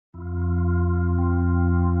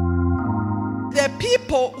the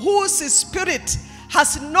people whose spirit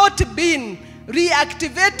has not been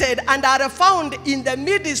reactivated and are found in the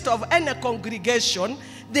midst of any congregation,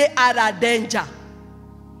 they are a danger.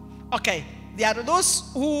 Okay, there are those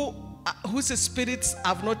whose spirits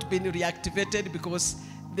have not been reactivated because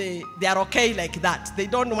they are okay like that. They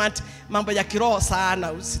don't want mambo ya kiroho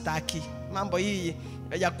sana, usitaki. Mambo hii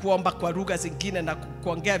ya kuomba kwa lugha zingine na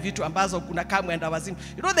kuongea vitu ambazo kunakaa mwenda wazimu.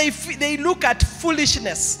 You know, they look at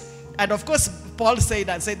foolishness. And of course, Paul said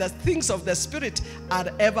that things of the spirit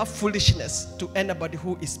are ever foolishness to anybody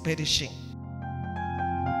who is perishing.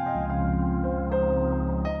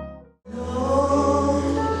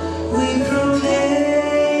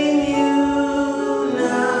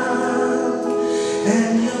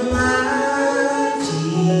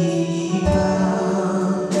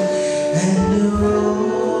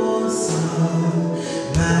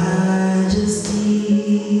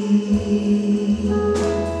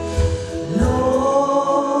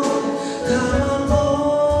 Lord, come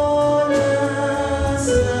upon us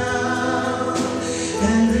now.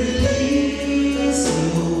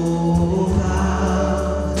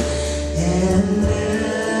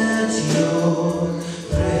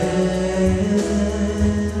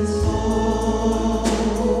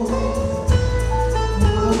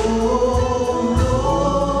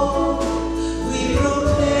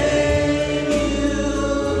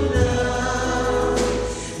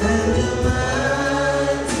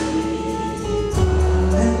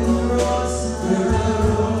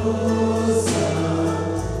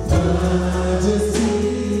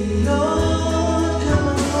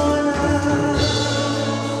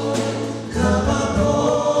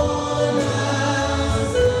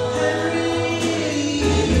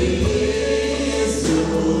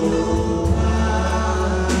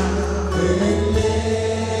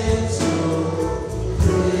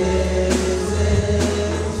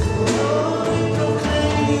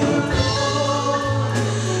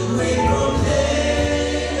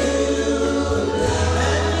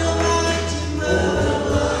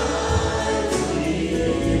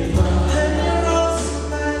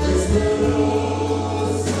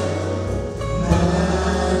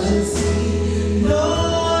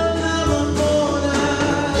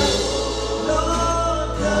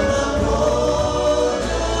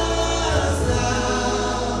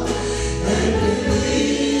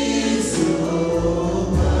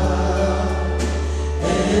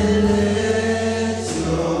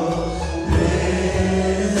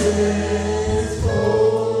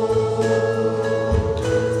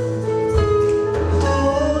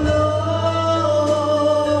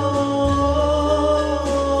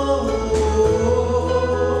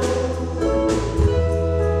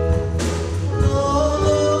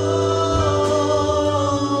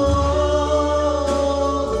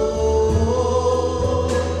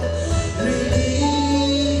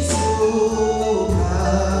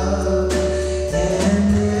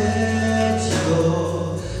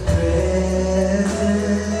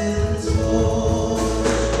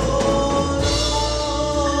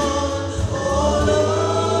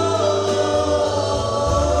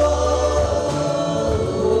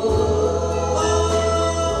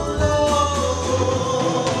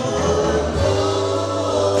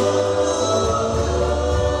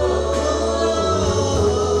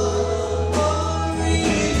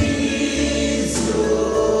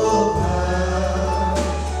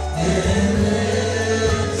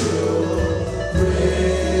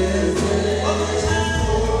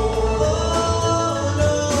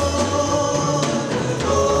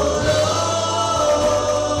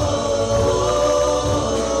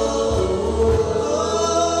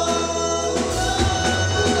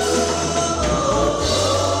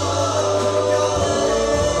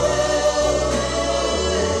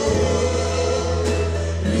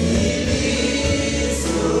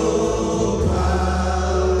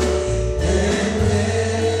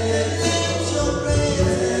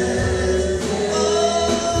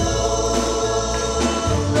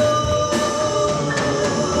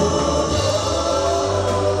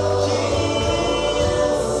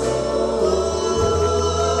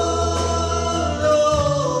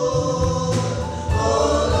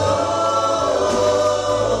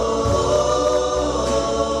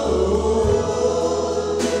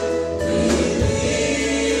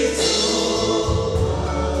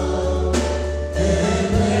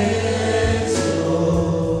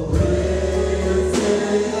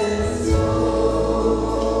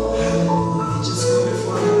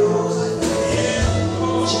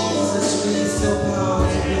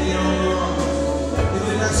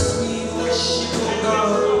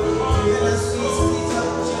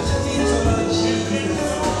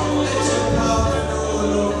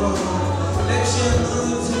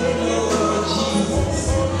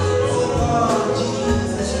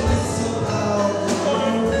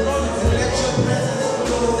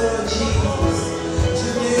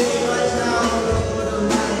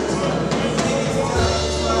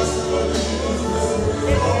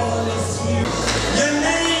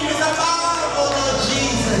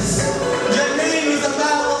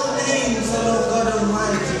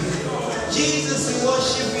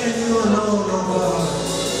 worship you alone, oh God.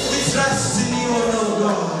 We trust in you, oh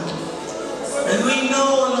God. And we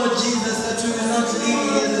know, Lord Jesus, that we will not leave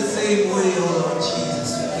here the same way, oh Lord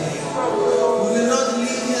Jesus, we came. We will not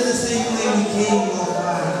leave here the same way we came, oh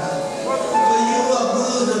God. For you are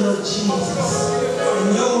good, oh Lord Jesus.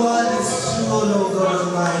 And your word is true, oh Lord God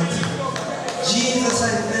Almighty. Jesus,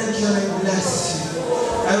 I thank you and I bless you.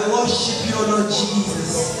 I worship you, oh Lord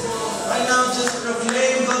Jesus. Right now, just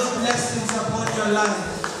proclaim those blessings upon your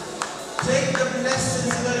life. Take the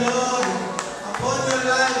blessings of the Lord upon your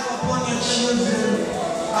life, upon your children,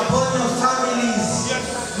 upon your families.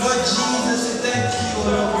 Lord Jesus, we thank you,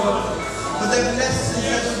 oh Lord God, for the blessings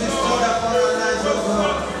that you bestowed upon our lives, oh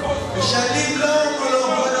God. We shall live long, oh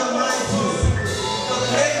Lord God Almighty.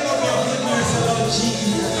 Proclaim of your goodness, oh Lord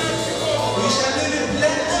Jesus. We shall live in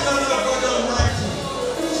plenty, oh Lord God Almighty.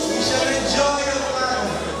 We shall enjoy your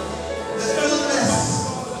Father, the fullness,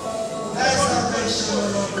 thy salvation,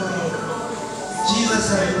 oh Lord God.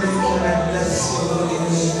 Jesus, I thank you and I bless your holy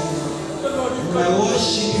name. And I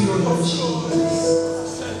worship you, Lord Jesus.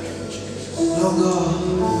 Lord God,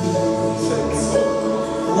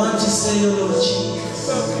 I want to say, oh Lord Jesus,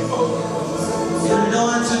 we don't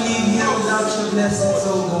want to leave here without your blessings,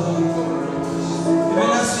 oh God. Even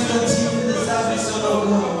as we continue the service, oh Lord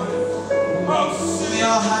God, may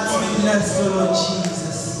our hearts be blessed, oh Lord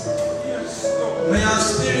Jesus. May our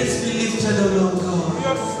spirits be lifted, oh Lord God.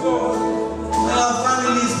 May our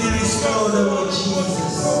families be restored, oh Lord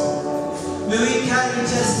Jesus. May we carry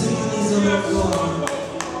testimonies, oh Lord God.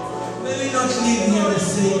 May we not live here the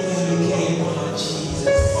same way we came, oh Lord Jesus.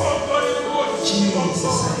 Jesus,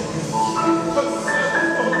 I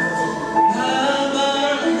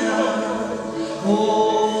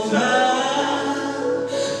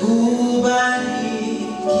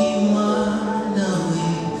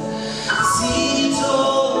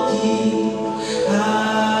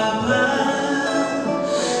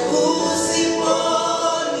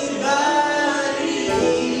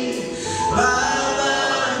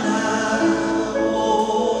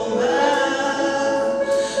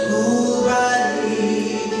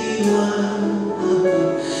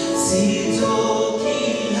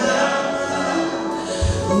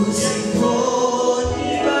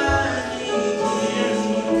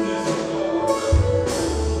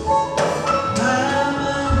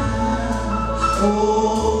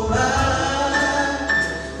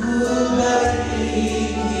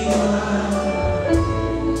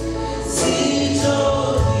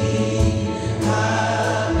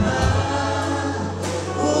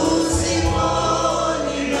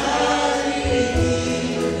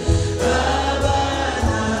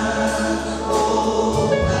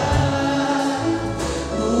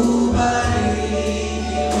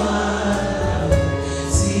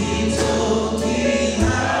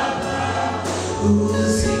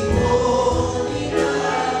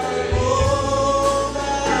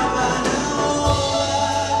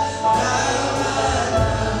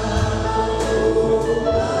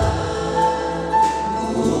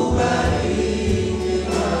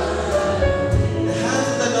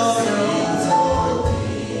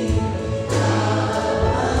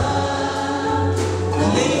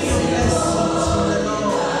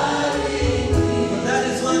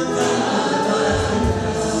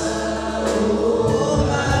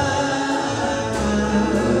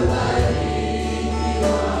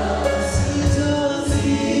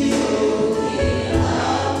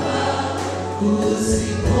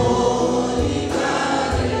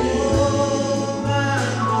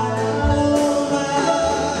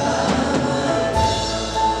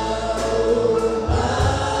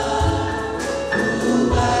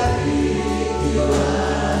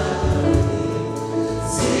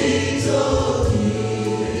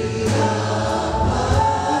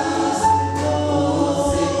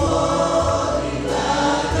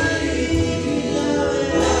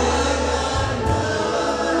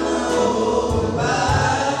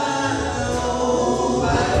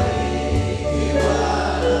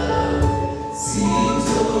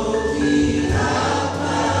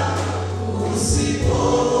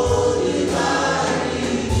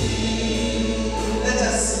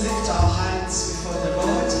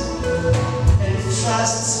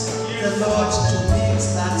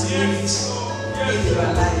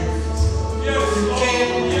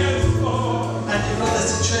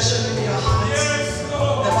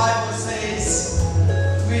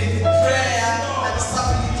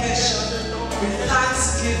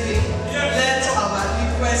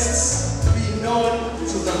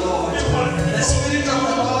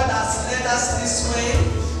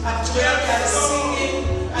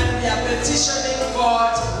petitioning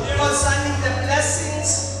God concerning the blessings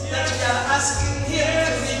that we are asking Him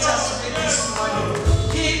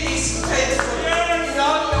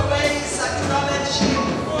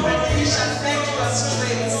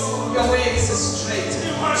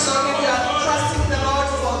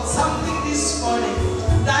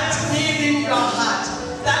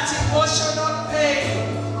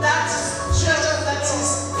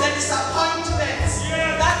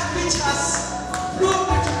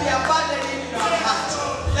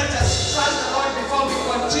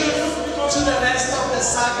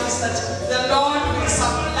is that the Lord will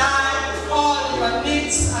supply all your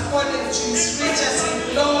needs according to his riches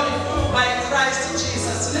in glory by Christ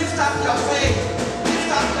Jesus. Lift up your faith.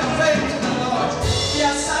 Lift up your faith to the Lord. We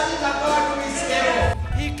are serving a God who is able.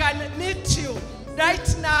 He can meet you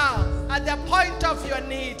right now at the point of your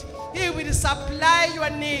need. He will supply your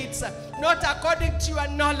needs, not according to your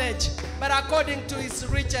knowledge, but according to his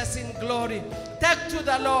riches in glory. Talk to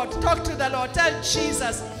the Lord. Talk to the Lord. Tell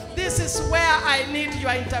Jesus, this is where I need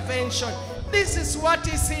your intervention. This is what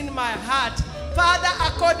is in my heart. Father,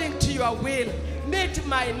 according to your will, meet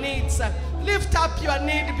my needs. Lift up your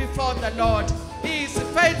need before the Lord. He is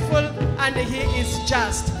faithful and he is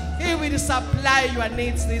just. He will supply your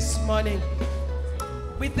needs this morning.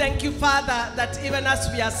 We thank you, Father, that even as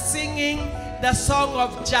we are singing the song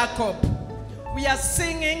of Jacob, we are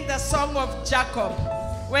singing the song of Jacob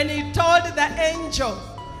when he told the angel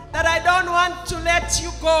that I don't want to let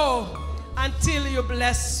you go until you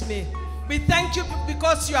bless me. We thank you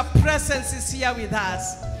because your presence is here with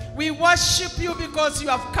us. We worship you because you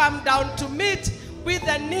have come down to meet with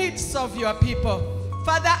the needs of your people.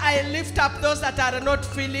 Father, I lift up those that are not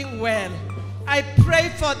feeling well. I pray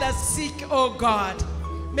for the sick, oh God.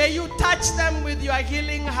 May you touch them with your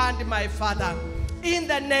healing hand, my Father, in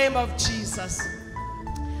the name of Jesus.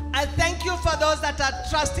 I thank you for those that are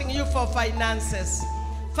trusting you for finances.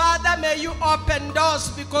 Father, may you open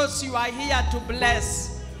doors because you are here to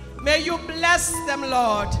bless. May you bless them,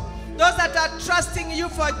 Lord. Those that are trusting you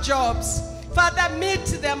for jobs, Father, meet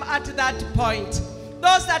them at that point.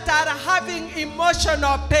 Those that are having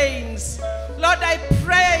emotional pains, Lord, I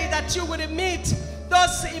pray that you will meet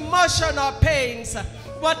those emotional pains.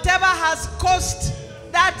 Whatever has caused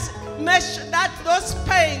those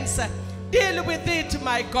pains, deal with it,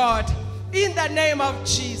 my God, in the name of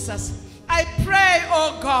Jesus. I pray,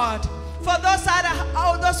 oh God, for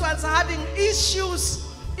those ones having issues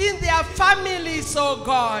in their families, oh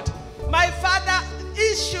God. My Father,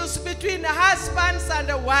 issues between husbands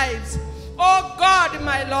and wives. Oh God,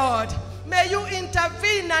 my Lord, may you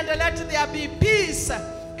intervene and let there be peace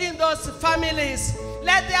in those families.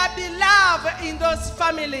 Let there be love in those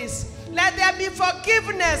families. Let there be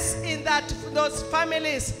forgiveness in those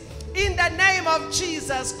families. In the name of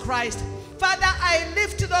Jesus Christ. Father, I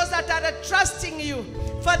lift those that are trusting you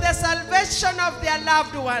for the salvation of their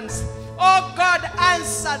loved ones. Oh God,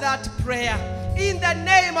 answer that prayer. In the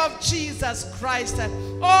name of Jesus Christ.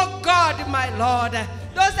 Oh God, my Lord.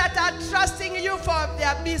 Those that are trusting you for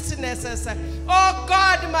their businesses. Oh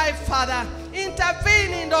God, my Father.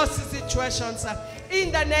 Intervene in those situations.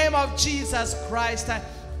 In the name of Jesus Christ.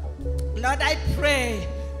 Lord, I pray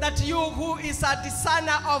that you who is a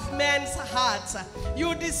discerner of men's hearts,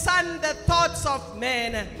 you discern the thoughts of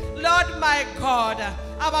men. Lord, my God,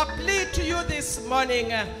 our plea to you this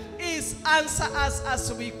morning is answer us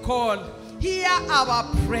as we call. Hear our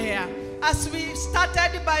prayer. As we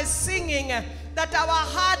started by singing that our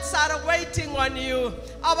hearts are waiting on you.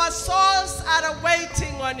 Our souls are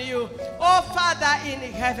waiting on you. Oh Father in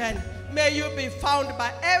heaven, may you be found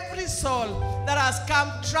by every soul that has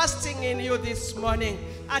come trusting in you this morning.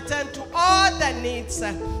 Attend to all the needs.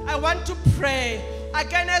 I want to pray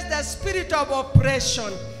against the spirit of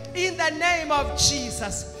oppression in the name of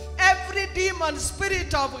Jesus. Every demon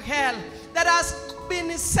spirit of hell that has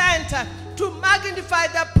been sent to magnify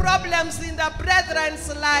the problems in the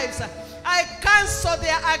brethren's lives, I cancel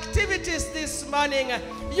their activities this morning.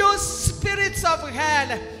 You spirits of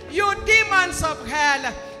hell, you demons of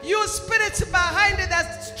hell, you spirits behind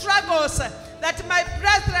the struggles that my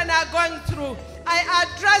brethren are going through, I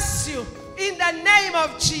address you in the name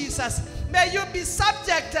of Jesus. May you be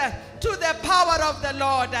subject to the power of the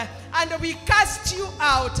Lord, and we cast you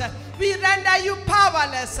out. We render you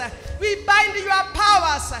powerless. We bind your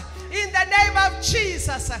powers in the name of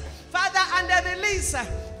Jesus. Father, and release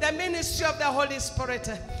the ministry of the Holy Spirit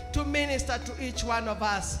to minister to each one of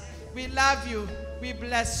us. We love you, we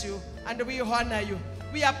bless you, and we honor you.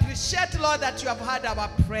 We appreciate, Lord, that you have heard our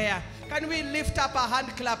prayer. Can we lift up a hand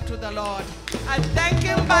clap to the Lord and thank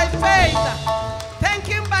him by faith? Thank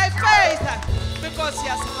him by faith because he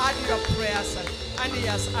has heard your prayers and he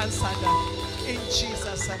has answered them. In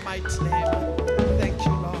Jesus' mighty name. Thank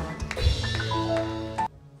you, Lord.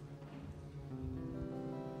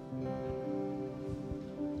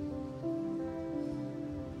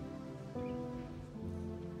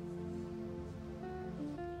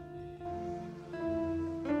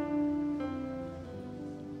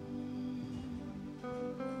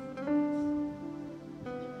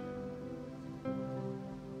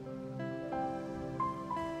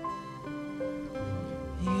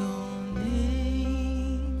 Your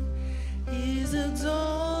name is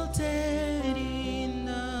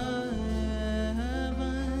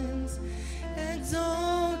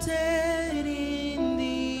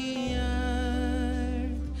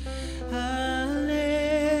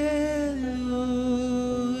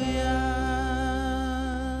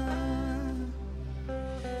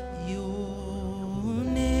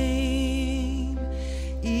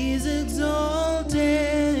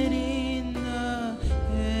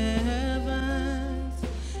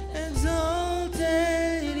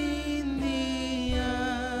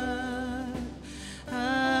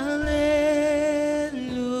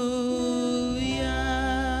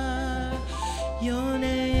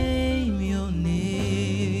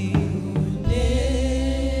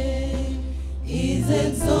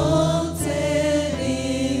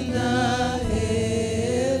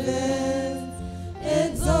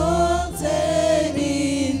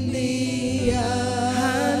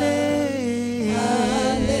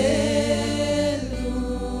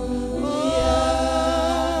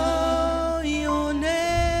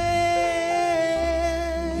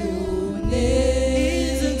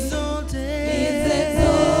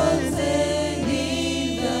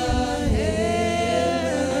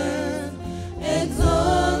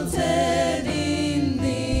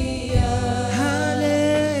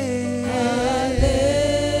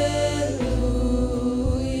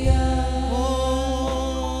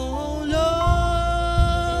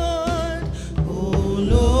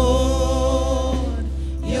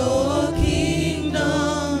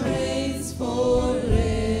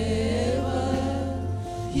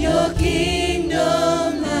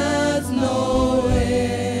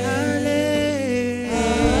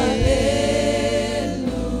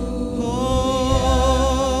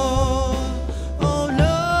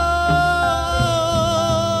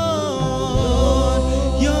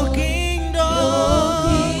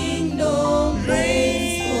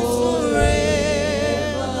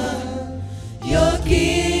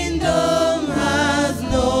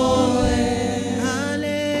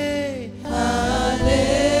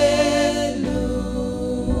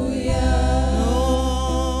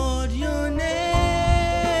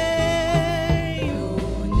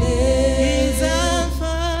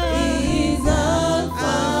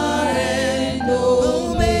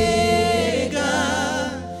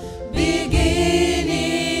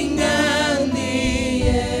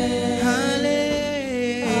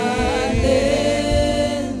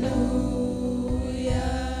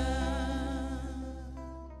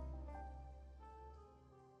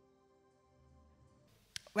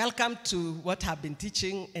Welcome to what I've been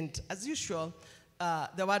teaching, and as usual,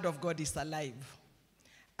 the Word of God is alive.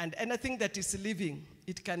 And anything that is living,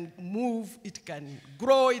 it can move, it can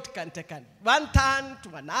grow, it can take one turn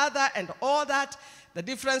to another and all that. The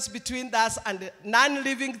difference between us and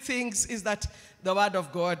non-living things is that the Word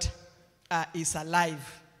of God is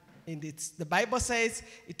alive. And the Bible says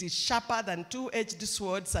it is sharper than two-edged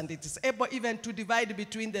swords, and it is able even to divide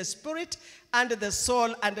between the spirit and the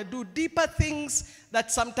soul and do deeper things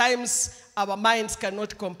that sometimes our minds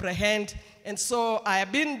cannot comprehend. And so I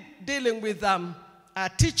have been dealing with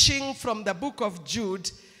teaching from the book of Jude,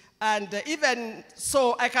 and even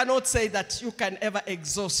so I cannot say that you can ever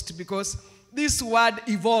exhaust, because this word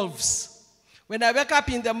evolves. When I wake up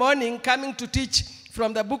in the morning coming to teach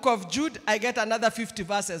from the book of Jude, I get another 50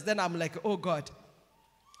 verses. Then I'm like, oh God,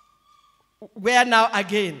 where now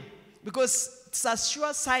again? Because it's a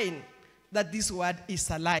sure sign that this word is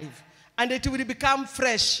alive. And it will become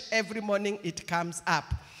fresh every morning it comes up.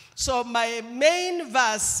 So my main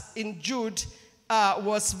verse in Jude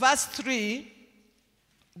was verse 3,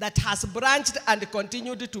 that has branched and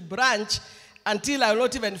continued to branch until I will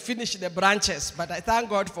not even finish the branches. But I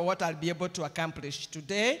thank God for what I'll be able to accomplish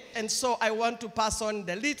today. And so I want to pass on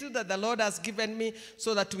the little that the Lord has given me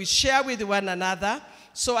so that we share with one another.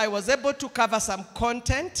 So I was able to cover some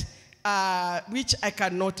content, which I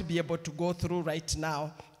cannot be able to go through right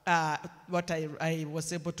now, what I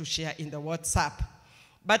was able to share in the WhatsApp.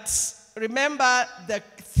 But remember, the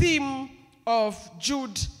theme of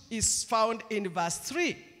Jude is found in verse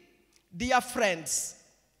 3. Dear friends,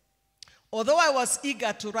 although I was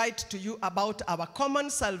eager to write to you about our common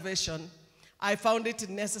salvation, I found it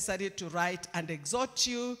necessary to write and exhort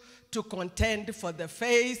you to contend for the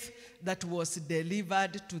faith that was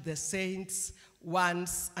delivered to the saints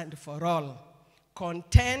once and for all.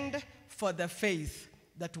 Contend for the faith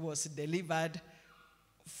that was delivered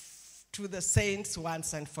to the saints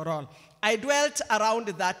once and for all. I dwelt around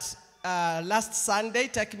that last Sunday.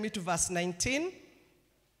 Take me to verse 19.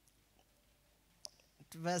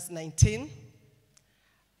 Verse 19.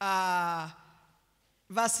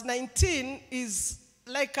 Verse 19 is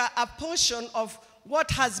like a portion of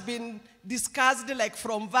what has been discussed, like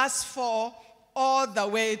from verse 4 all the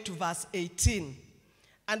way to verse 18.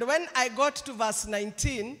 And when I got to verse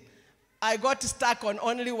 19, I got stuck on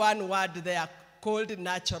only one word there, called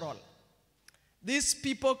natural. These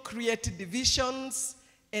people create divisions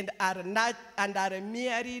and are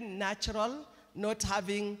merely natural, not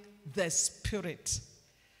having the Spirit.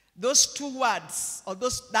 Those two words, or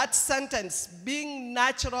that sentence, being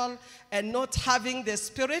natural and not having the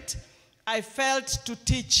Spirit, I felt to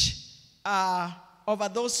teach over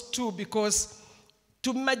those two, because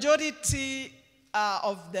to majority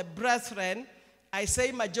of the brethren, I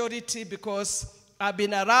say majority because I've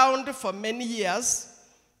been around for many years,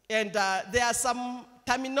 and there are some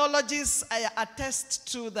terminologies I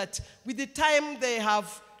attest to that with the time they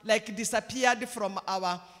have like disappeared from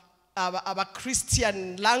our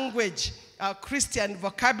Christian language, our Christian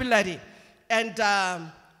vocabulary. And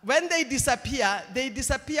when they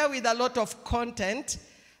disappear with a lot of content.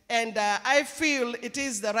 And I feel it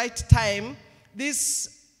is the right time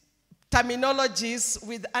these terminologies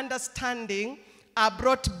with understanding are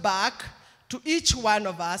brought back to each one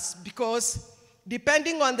of us, because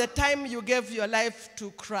depending on the time you gave your life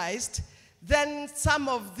to Christ, then some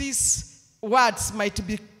of these words might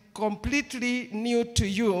be completely new to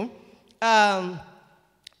you.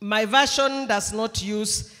 My version does not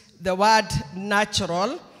use the word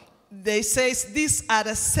natural. They say these are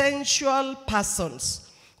essential persons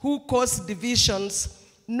who cause divisions,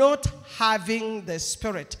 not having the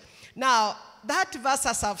Spirit. Now, that verse,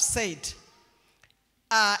 as I've said,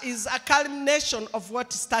 is a culmination of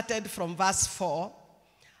what started from verse 4.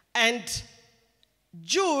 And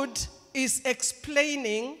Jude is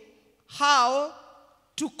explaining how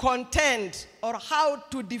to contend or how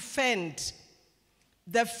to defend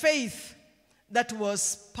the faith that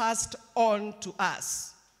was passed on to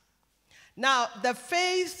us. Now, the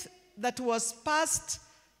faith that was passed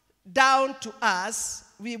down to us,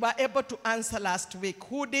 we were able to answer last week.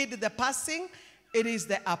 Who did the passing? It is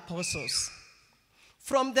the apostles.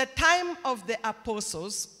 From the time of the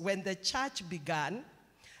apostles, when the church began,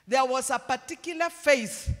 there was a particular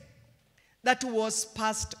faith that was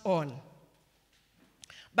passed on.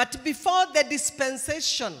 But before the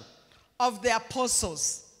dispensation of the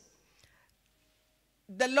apostles,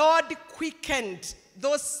 the Lord quickened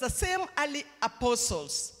the same early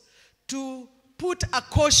apostles to put a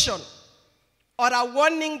caution or a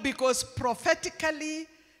warning, because prophetically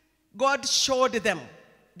God showed them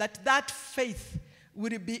that that faith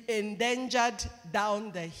would be endangered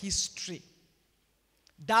down the history.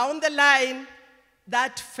 Down the line,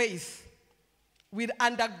 that faith will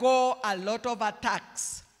undergo a lot of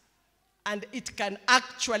attacks, and it can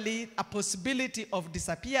actually a possibility of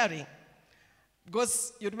disappearing.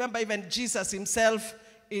 Because you remember even Jesus himself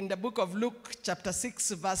in the book of Luke, chapter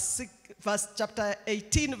 18,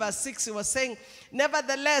 verse 6, he was saying,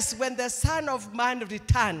 nevertheless, when the Son of Man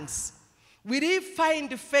returns, will he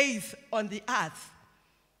find faith on the earth?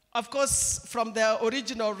 Of course, from the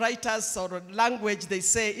original writers or language, they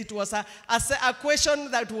say it was a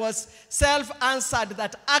question that was self-answered,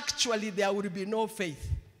 that actually there will be no faith.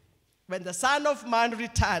 When the Son of Man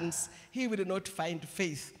returns, he will not find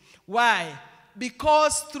faith. Why?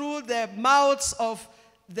 Because through the mouths of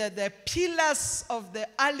the pillars of the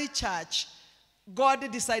early church,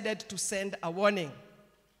 God decided to send a warning.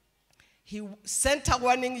 He sent a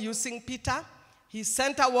warning using Peter. He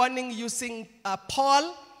sent a warning using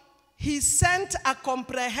Paul. He sent a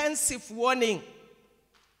comprehensive warning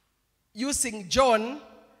using John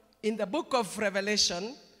in the book of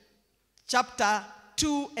Revelation, chapter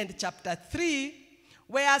 2 and chapter 3,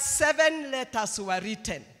 where 7 letters were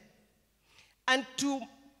written. And to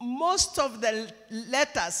most of the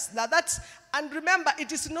letters, and remember,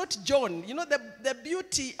 it is not John. You know, the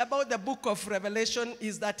beauty about the book of Revelation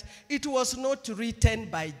is that it was not written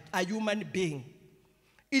by a human being.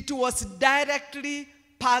 It was directly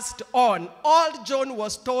passed on. All John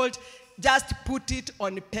was told, just put it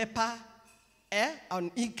on paper,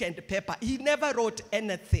 on ink and paper. He never wrote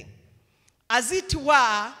anything. As it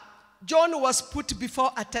were, John was put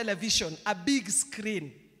before a television, a big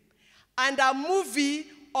screen, and a movie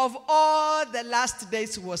of all the last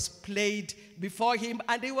days was played before him,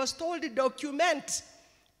 and he was told to document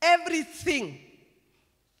everything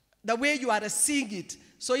the way you are seeing it.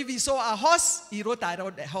 So if he saw a horse, he wrote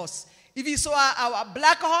around the horse. If he saw a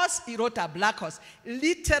black horse, he wrote a black horse.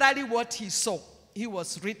 Literally what he saw, he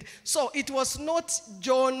was written. So it was not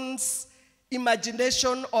John's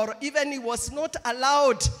imagination, or even he was not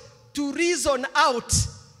allowed to reason out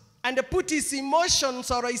and put his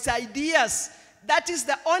emotions or his ideas. That is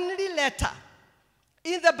the only letter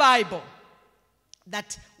in the Bible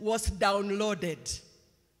that was downloaded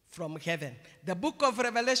from heaven. The book of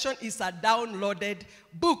Revelation is a downloaded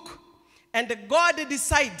book. And God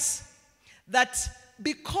decides that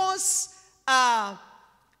because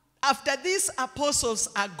after these apostles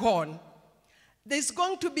are gone, there's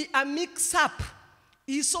going to be a mix-up.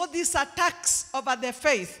 He saw these attacks over the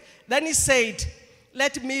faith. Then he said,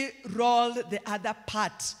 let me roll the other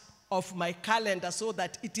part of my calendar so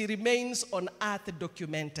that it remains on earth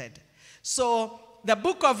documented. So the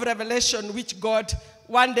book of Revelation, which God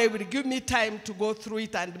one day will give me time to go through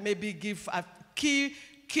it and maybe give a key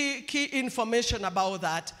information about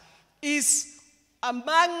that, is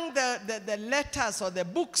among the letters or the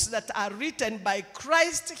books that are written by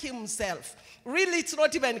Christ himself. Really, it's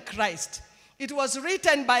not even Christ. It was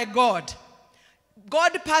written by God.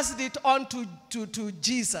 God passed it on to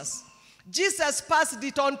Jesus. Jesus passed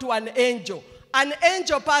it on to an angel. An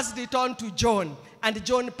angel passed it on to John. And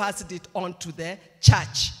John passed it on to the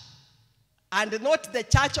church. And not the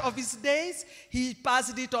church of his days. He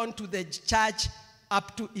passed it on to the church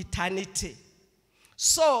up to eternity.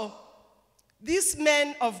 So, these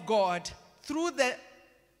men of God, through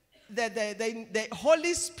the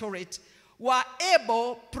Holy Spirit, were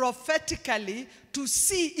able prophetically to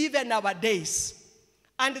see even our days.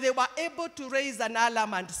 And they were able to raise an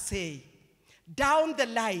alarm and say, down the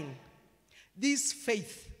line, this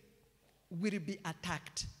faith will be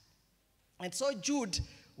attacked. And so Jude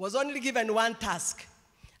was only given one task.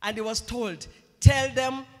 And he was told, tell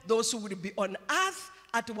them, those who will be on earth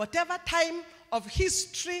at whatever time of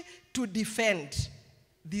history, to defend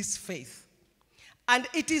this faith. And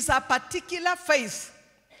it is a particular faith.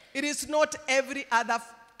 It is not every other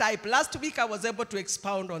type. Last week I was able to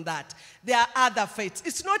expound on that. There are other faiths.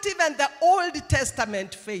 It's not even the Old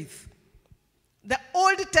Testament faith. The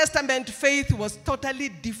Old Testament faith was totally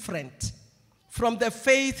different from the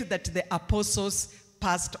faith that the apostles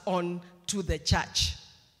passed on to the church.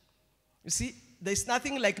 You see, there's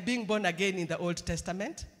nothing like being born again in the Old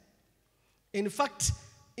Testament. In fact,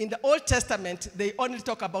 in the Old Testament, they only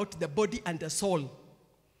talk about the body and the soul.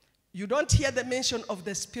 You don't hear the mention of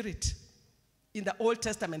the spirit in the Old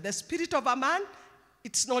Testament. The spirit of a man,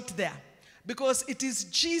 it's not there. Because it is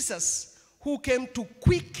Jesus who came to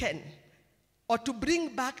quicken or to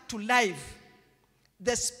bring back to life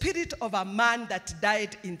the spirit of a man that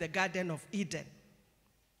died in the Garden of Eden.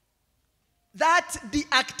 That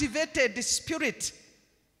deactivated spirit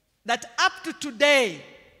that up to today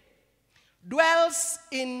dwells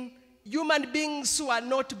in human beings who are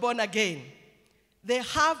not born again. they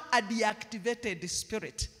have a deactivated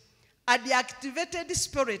spirit. A deactivated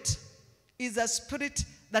spirit is a spirit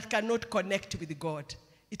that cannot connect with God.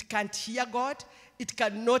 It can't hear God. It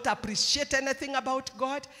cannot appreciate anything about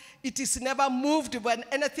God. It is never moved when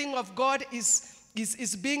anything of God is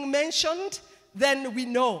being mentioned. Then we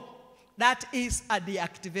know that is a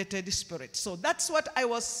deactivated spirit. So that's what I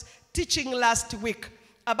was teaching last week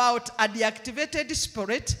about a deactivated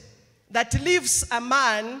spirit that leaves a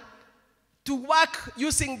man to work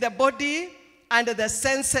using the body and the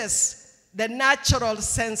senses, the natural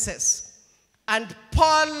senses. And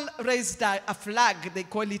Paul raised a flag, they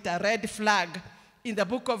call it a red flag, in the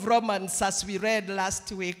book of Romans, as we read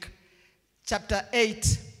last week, chapter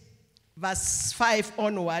 8, verse 5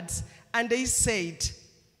 onwards. And he said,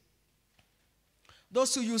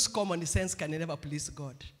 those who use common sense can never please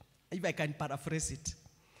God. If I can paraphrase it.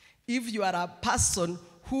 If you are a person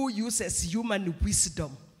who uses human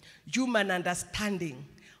wisdom, human understanding,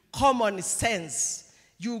 common sense,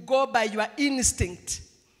 you go by your instinct,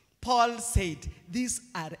 Paul said, these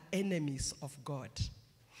are enemies of God.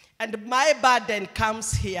 And my burden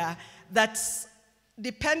comes here that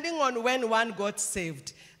depending on when one got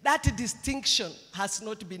saved, that distinction has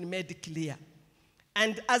not been made clear.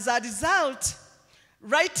 And as a result,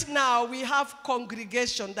 right now we have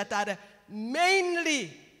congregations that are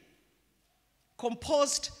mainly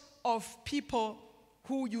composed of people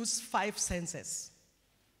who use 5 senses,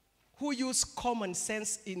 who use common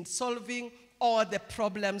sense in solving all the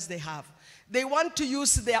problems they have. They want to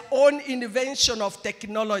use their own invention of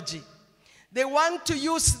technology. They want to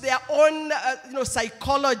use their own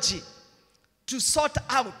psychology to sort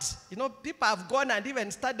out. People have gone and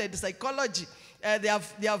even studied psychology. They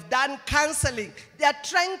have done counseling. They are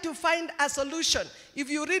trying to find a solution. If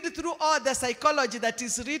you read through all the psychology that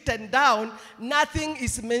is written down, nothing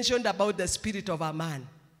is mentioned about the spirit of a man.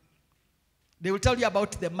 They will tell you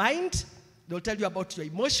about the mind. They will tell you about your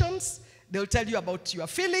emotions. They will tell you about your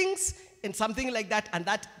feelings and something like that, and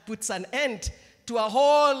that puts an end to a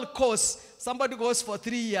whole course. Somebody goes for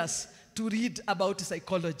 3 years to read about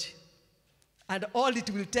psychology. And all it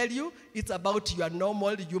will tell you is about your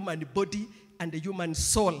normal human body and the human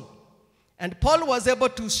soul. And Paul was able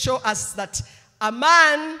to show us that a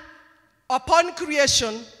man, upon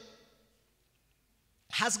creation,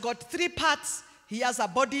 has got 3 parts. He has a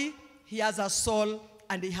body, he has a soul,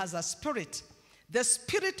 and he has a spirit. The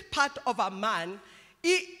spirit part of a man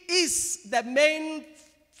is the main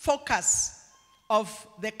focus of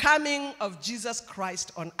the coming of Jesus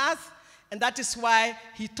Christ on earth. And that is why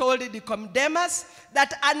he told Nicodemus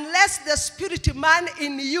that unless the spirit man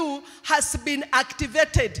in you has been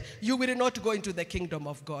activated, you will not go into the kingdom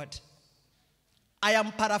of God. I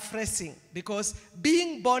am paraphrasing because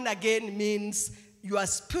being born again means your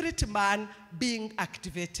spirit man being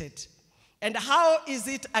activated. And how is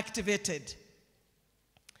it activated?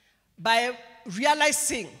 By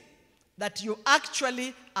realizing that you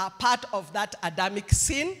actually are part of that Adamic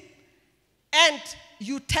sin, and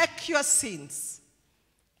you take your sins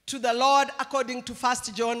to the Lord according to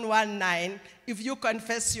 1 John 1:9. If you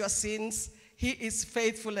confess your sins, he is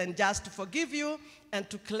faithful and just to forgive you and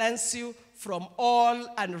to cleanse you from all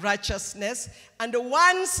unrighteousness. And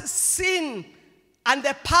once sin and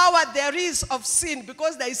the power there is of sin,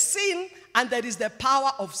 because there is sin and there is the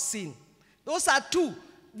power of sin. Those are 2.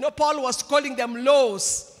 Paul was calling them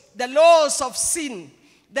laws, the laws of sin.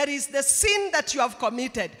 There is the sin that you have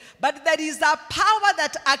committed, but there is a power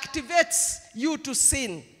that activates you to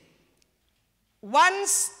sin.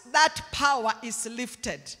 Once that power is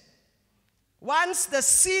lifted, once the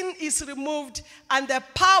sin is removed and the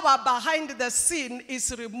power behind the sin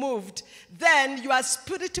is removed, then your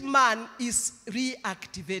spirit man is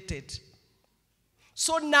reactivated.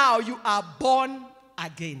 So now you are born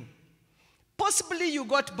again. Possibly you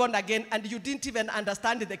got born again and you didn't even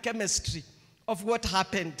understand the chemistry of what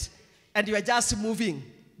happened. And you are just moving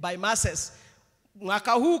by masses.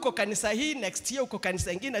 Mwaka huu uko kanisa hii, next year uko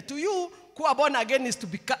kanisa ingine. To you, kuwa born again is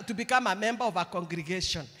to become a member of a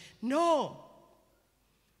congregation. No.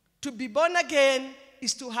 To be born again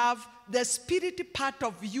is to have the spirit part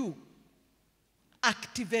of you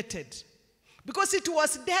activated. Because it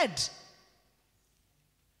was dead.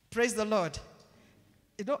 Praise the Lord.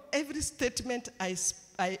 Every statement I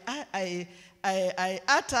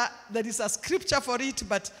utter, there is a scripture for it,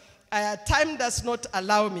 but time does not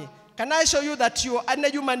allow me. Can I show you that you are a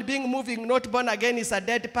human being moving, not born again, is a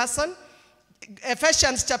dead person?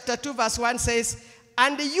 Ephesians chapter 2 verse 1 says,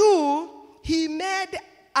 and you he made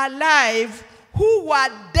alive who were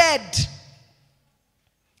dead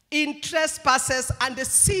in trespasses and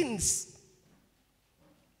sins.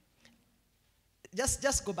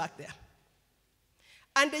 Just go back there.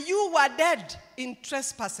 and you were dead in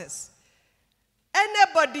trespasses.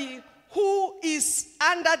 Anybody who is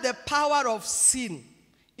under the power of sin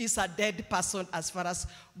is a dead person as far as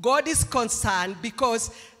God is concerned,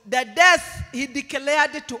 because the death he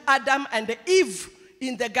declared to Adam and Eve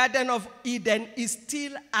in the Garden of Eden is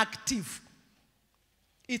still active.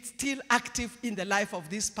 It's still active in the life of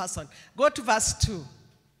this person. Go to verse 2.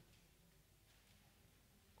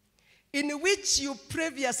 In which you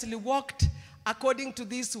previously walked according to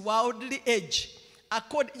this worldly age.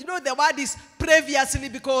 You know, the word is previously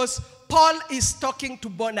because Paul is talking to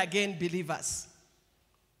born-again believers.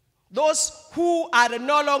 Those who are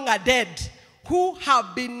no longer dead, who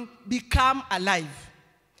have become alive.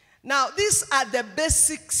 Now, these are the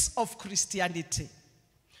basics of Christianity.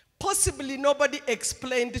 Possibly nobody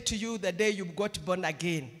explained to you the day you got born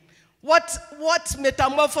again. What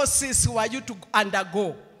metamorphosis were you to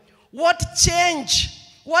undergo? What change?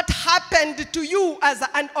 What happened to you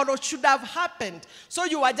or should have happened? So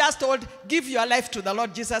you were just told, give your life to the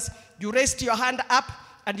Lord Jesus. You raised your hand up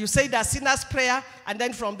and you said a sinner's prayer. And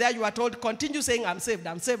then from there you are told, continue saying, I'm saved,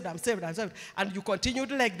 I'm saved, I'm saved, I'm saved. And you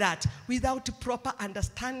continued like that without proper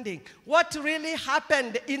understanding. What really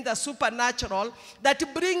happened in the supernatural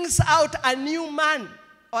that brings out a new man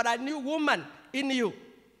or a new woman in you?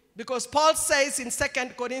 Because Paul says in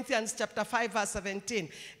 2 Corinthians chapter 5, verse 17,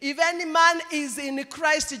 if any man is in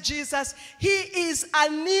Christ Jesus, he is a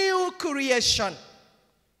new creation.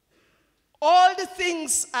 All the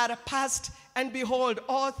things are past, and behold,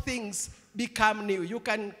 all things become new. You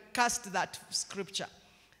can cast that scripture.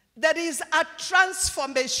 There is a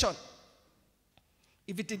transformation.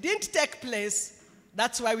 If it didn't take place,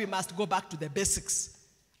 that's why we must go back to the basics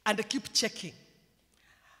and keep checking.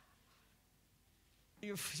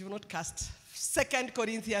 If you not cast 2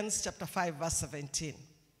 Corinthians chapter 5, verse 17.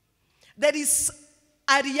 There is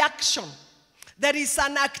a reaction. There is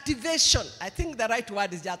an activation. I think the right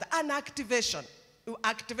word is just an activation. You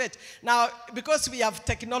activate. Now, because we have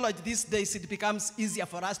technology these days, it becomes easier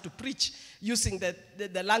for us to preach using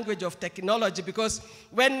the language of technology, because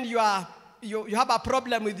when you have a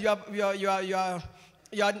problem with your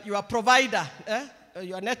provider,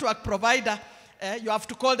 your network provider, you have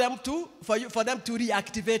to call them for them to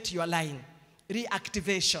reactivate your line.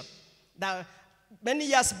 Reactivation. Now, many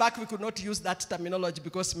years back, we could not use that terminology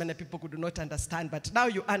because many people could not understand. But now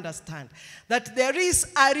you understand that there is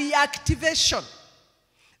a reactivation.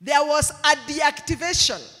 There was a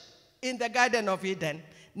deactivation in the Garden of Eden.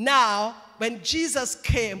 Now, when Jesus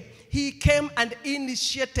came, he came and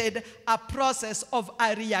initiated a process of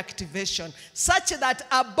a reactivation, such that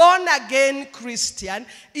a born-again Christian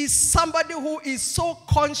is somebody who is so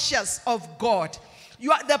conscious of God.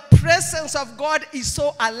 The presence of God is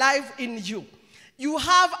so alive in you. You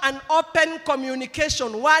have an open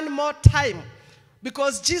communication one more time,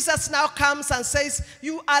 because Jesus now comes and says,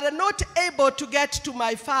 you are not able to get to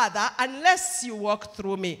my Father unless you walk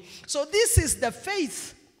through me. So this is the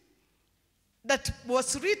faith that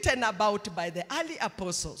was written about by the early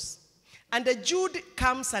apostles. And Jude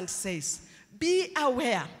comes and says, be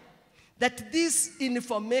aware that this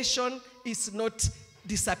information is not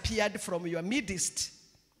disappeared from your midst.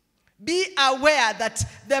 Be aware that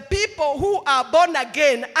the people who are born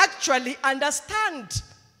again actually understand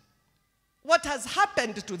what has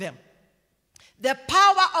happened to them. The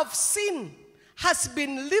power of sin has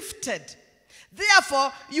been lifted.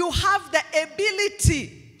 Therefore, you have the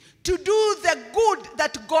ability to do the good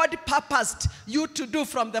that God purposed you to do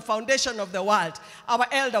from the foundation of the world. Our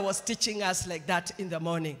elder was teaching us like that in the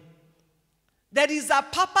morning. There is a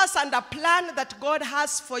purpose and a plan that God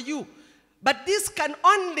has for you. But this can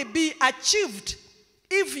only be achieved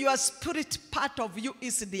if your spirit part of you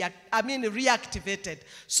is reactivated.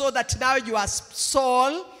 So that now your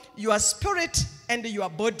soul, your spirit, and your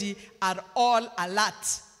body are all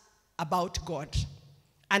alert about God.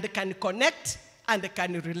 And can connect and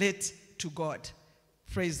can relate to God.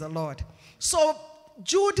 Praise the Lord. So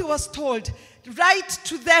Jude was told, write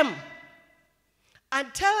to them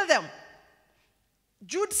and tell them.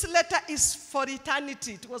 Jude's letter is for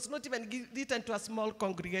eternity. It was not even written to a small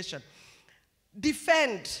congregation.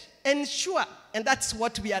 Defend, ensure, and that's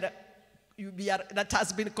what that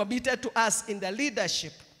has been committed to us in the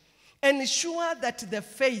leadership. Ensure that the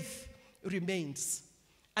faith remains.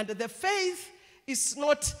 And the faith is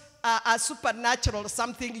not a supernatural,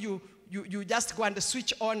 something you just go and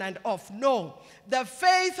switch on and off. No. The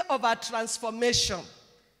faith of a transformation.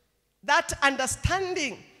 That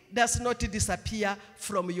understanding does not disappear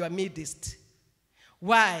from your midst.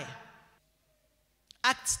 Why?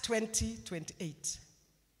 Acts 20:28.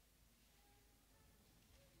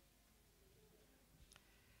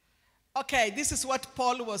 Okay, this is what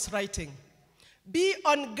Paul was writing. Be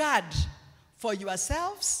on guard for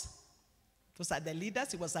yourselves. Those are the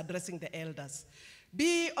leaders. He was addressing the elders.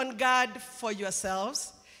 Be on guard for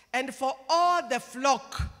yourselves and for all the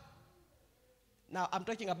flock. Now, I'm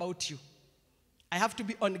talking about you. I have to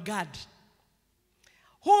be on guard.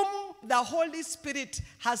 Whom the Holy Spirit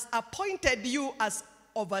has appointed you as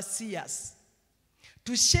overseers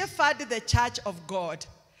to shepherd the church of God,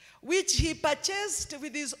 which he purchased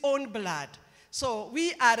with his own blood. So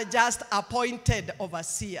we are just appointed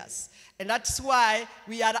overseers. And that's why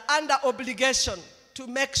we are under obligation to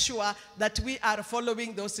make sure that we are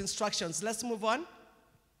following those instructions. Let's move on.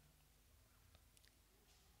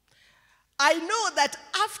 I know that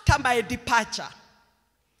after my departure,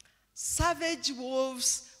 savage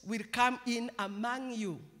wolves will come in among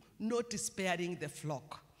you, not sparing the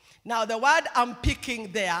flock. Now, the word I'm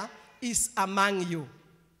picking there is among you.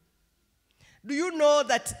 Do you know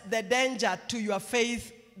that the danger to your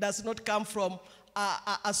faith does not come from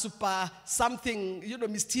a super something,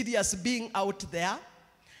 mysterious being out there?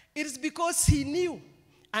 It is because he knew,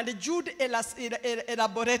 and Jude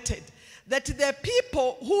elaborated, that the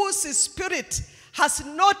people whose spirit has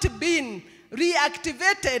not been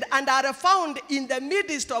reactivated and are found in the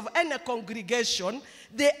midst of any congregation,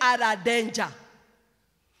 they are a danger.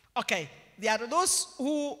 Okay, there are those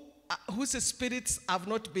whose spirits have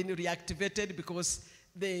not been reactivated because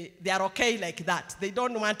they are okay like that. They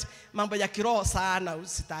don't want mambo ya kiroho sana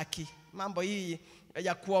usitaki. Mambo hii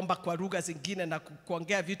ya kuomba kwa lugha zingine na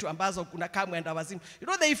kuongea vitu ambazo unakaa mwenda wazimu.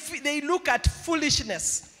 They look at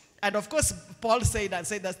foolishness. And of course, Paul said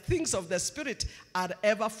that things of the spirit are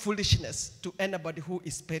ever foolishness to anybody who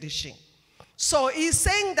is perishing. So he's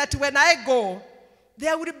saying that when I go,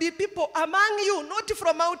 there will be people among you, not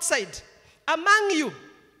from outside, among you.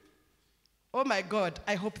 Oh my God,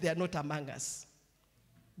 I hope they are not among us.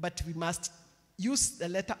 But we must use the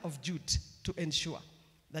letter of Jude to ensure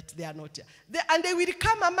that they are not here. And they will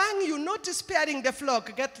come among you, not sparing the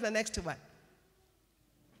flock. Get to the next one.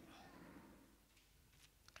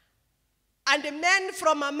 And the men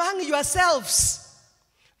from among yourselves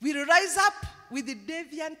will rise up with the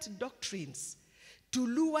deviant doctrines to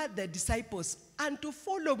lure the disciples and to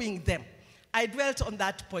following them. I dwelt on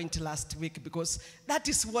that point last week because that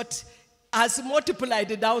is what has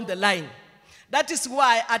multiplied down the line. That is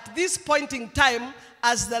why at this point in time,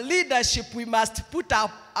 as the leadership, we must put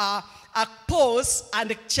a pause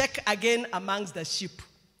and check again amongst the sheep.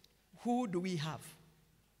 Who do we have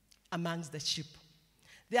amongst the sheep?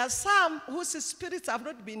 There are some whose spirits have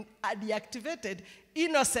not been deactivated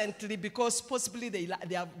innocently because possibly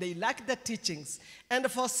they lack the teachings. And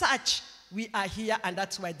for such, we are here, and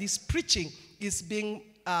that's why this preaching is being,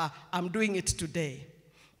 I'm doing it today.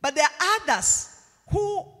 But there are others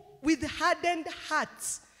who, with hardened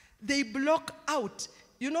hearts, they block out.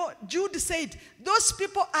 Jude said, those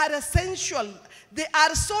people are essential. They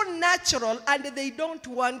are so natural, and they don't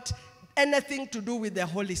want anything to do with the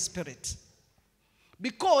Holy Spirit.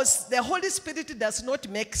 Because the Holy Spirit does not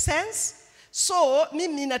make sense. So,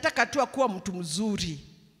 mimi nataka tu kuwa mtu mzuri.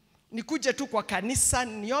 Nikuje tu kwa kanisa,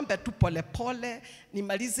 niombe tu pole pole,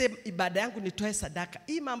 nimalize ibada yangu nitoe sadaka.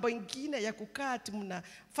 Hii mambo ingine ya kukaa ati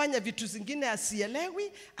mnafanya vitu zingine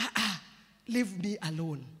asielewi, leave me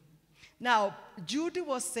alone. Now, Jude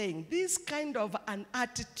was saying this kind of an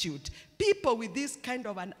attitude, people with this kind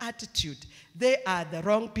of an attitude, they are the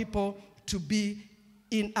wrong people to be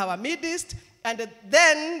in our midst. And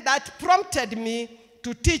then that prompted me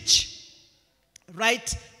to teach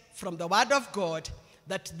right from the Word of God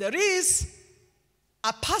that there is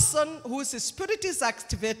a person whose spirit is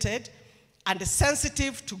activated and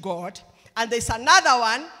sensitive to God, and there's another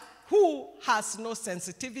one who has no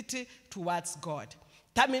sensitivity towards God.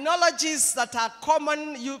 Terminologies that are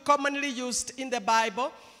commonly used in the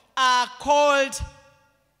Bible are called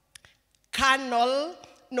carnal.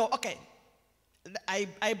 No, okay.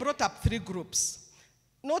 I brought up 3 groups.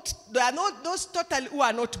 There are not those totally who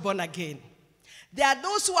are not born again. There are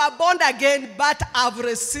those who are born again but have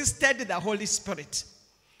resisted the Holy Spirit.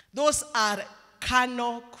 Those are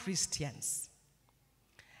carnal Christians.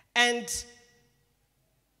 And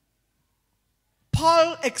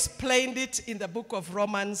Paul explained it in the book of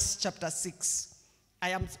Romans chapter 6. I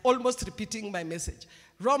am almost repeating my message.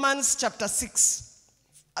 Romans chapter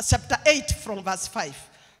 8 from verse 5.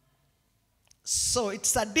 So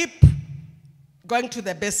it's a deep going to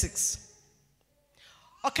the basics.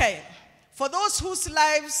 Okay, for those whose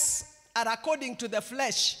lives are according to the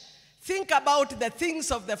flesh, think about the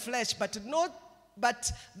things of the flesh,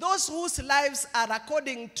 but those whose lives are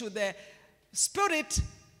according to the Spirit,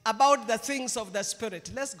 about the things of the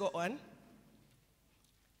Spirit. Let's go on.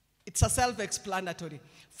 It's a self-explanatory.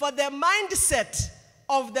 For the mindset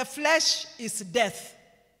of the flesh is death,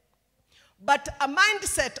 but a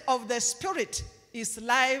mindset of the spirit is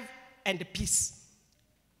life and peace.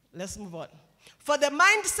 Let's move on. For the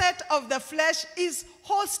mindset of the flesh is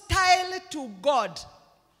hostile to God,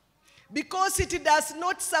 because it does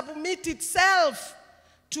not submit itself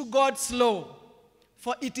to God's law,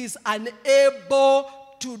 for it is unable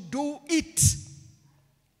to do it.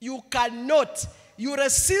 You cannot. You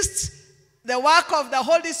resist the work of the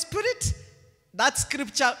Holy Spirit, that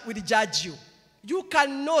scripture will judge you. You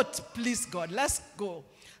cannot please God. Let's go.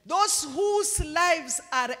 Those whose lives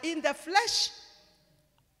are in the flesh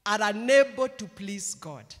are unable to please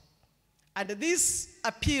God. And this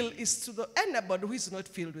appeal is to anybody who is not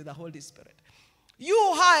filled with the Holy Spirit.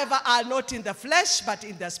 You, however, are not in the flesh, but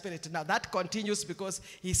in the Spirit. Now that continues because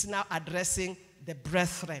he's now addressing the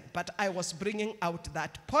brethren. But I was bringing out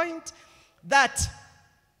that point that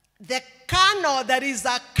there is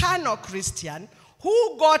a carnal Christian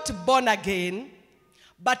who got born again,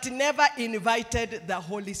 but never invited the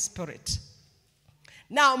Holy Spirit.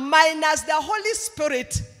 Now, minus the Holy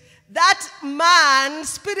Spirit, that man,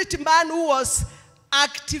 spirit man who was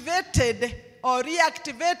activated or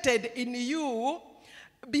reactivated in you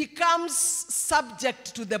becomes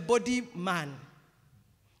subject to the body man.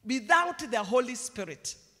 Without the Holy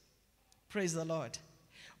Spirit, praise the Lord,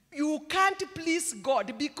 you can't please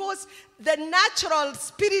God, because the natural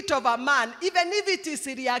spirit of a man, even if it is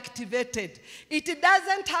reactivated, it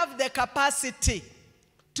doesn't have the capacity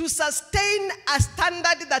to sustain a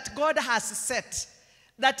standard that God has set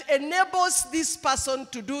that enables this person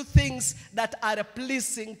to do things that are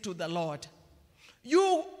pleasing to the Lord.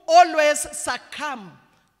 You always succumb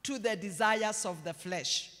to the desires of the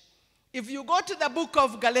flesh. If you go to the book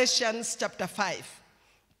of Galatians chapter 5,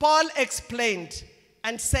 Paul explained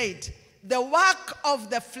and said, the work of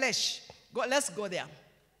the flesh. Let's go there.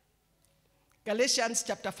 Galatians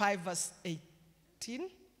chapter 5, verse 18.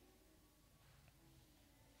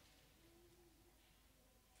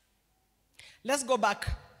 Let's go back.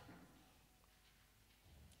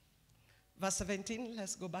 Verse 17,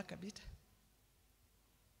 let's go back a bit.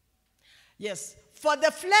 Yes, for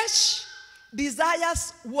the flesh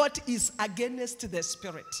desires what is against the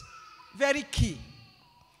spirit. Very key.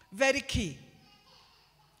 Very key.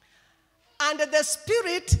 And the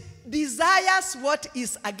spirit desires what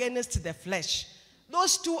is against the flesh.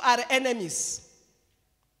 Those two are enemies.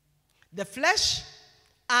 The flesh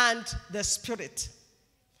and the spirit.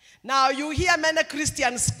 Now you hear many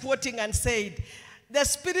Christians quoting and saying, the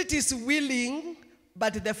spirit is willing,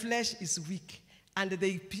 but the flesh is weak. And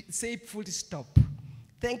they say full stop.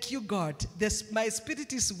 Thank you, God. My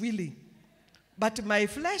spirit is willing, but my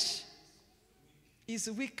flesh is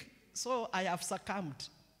weak. So I have succumbed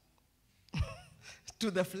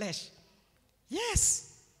to the flesh.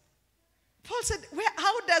 Yes. Paul said,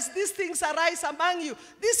 how does these things arise among you?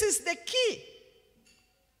 This is the key.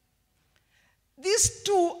 These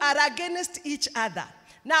two are against each other.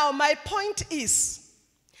 Now, my point is,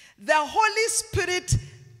 the Holy Spirit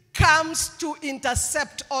comes to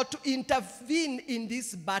intercept or to intervene in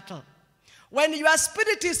this battle. When your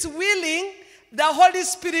spirit is willing, the Holy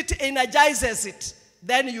Spirit energizes it.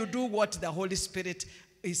 Then you do what the Holy Spirit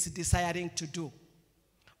is desiring to do.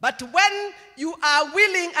 But when you are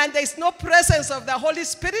willing and there is no presence of the Holy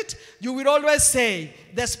Spirit, you will always say,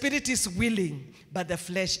 the spirit is willing, but the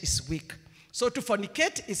flesh is weak. So to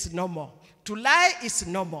fornicate is normal. To lie is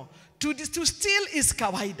normal. To steal is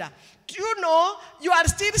kawaida. You know, you are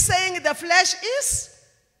still saying the flesh is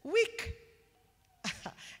weak.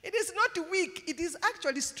 It is not weak. It is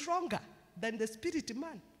actually stronger than the spirit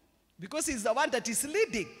man, because he's the one that is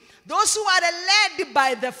leading. Those who are led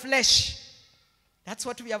by the flesh, that's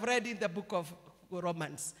what we have read in the book of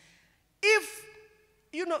Romans. If,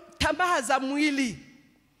 tamaa za mwili,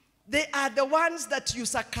 they are the ones that you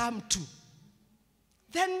succumb to.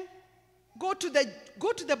 Then go to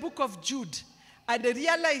the book of Jude and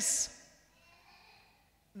realize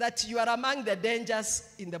that you are among the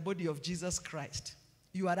dangers in the body of Jesus Christ.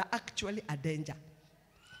 You are actually a danger.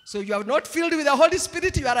 So you are not filled with the Holy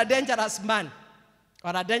Spirit, you are a dangerous man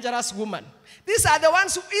or a dangerous woman. These are the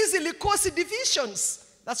ones who easily cause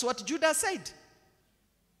divisions. That's what Judah said.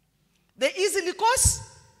 They easily cause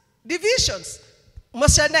divisions.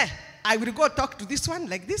 Moshene, I will go talk to this one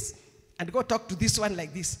like this, and go talk to this one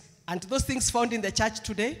like this. And those things found in the church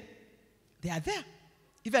today, they are there.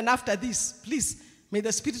 Even after this, please, may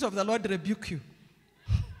the Spirit of the Lord rebuke you.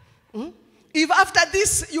 If after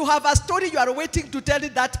this you have a story you are waiting to tell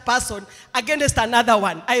that person against another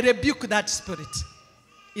one, I rebuke that spirit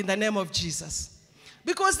in the name of Jesus.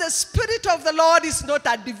 Because the Spirit of the Lord is not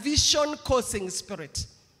a division-causing spirit.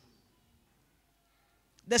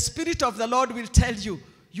 The Spirit of the Lord will tell you,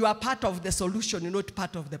 you are part of the solution, you're not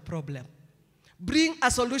part of the problem. Bring a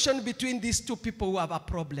solution between these two people who have a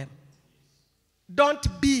problem.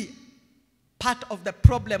 Don't be part of the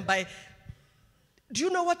problem by... Do you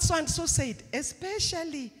know what so and so said?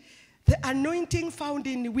 Especially the anointing found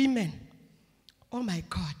in women. Oh my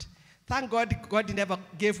God. Thank God, God never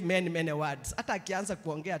gave men many words. Hata akianza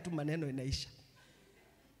kuongea tu maneno inaisha.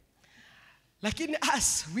 Lakini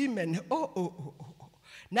as women,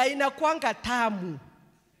 na inakuanga tamu.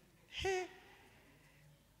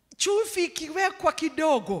 Chumvi ikiwekwa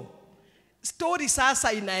kidogo, story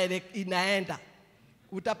sasa inaenda.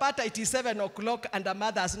 Utapata it is 7 o'clock and the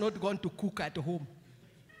mother has not gone to cook at home.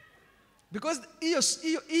 Because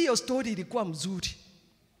hiyo story ilikuwa mzuri.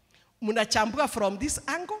 Munachambua from this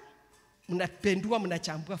angle, munapendua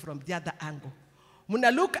munachambua from the other angle.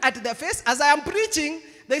 Muna look at the face. As I am preaching,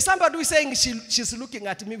 there is somebody who is saying she's looking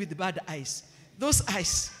at me with bad eyes. Those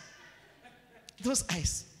eyes. Those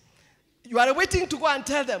eyes. You are waiting to go and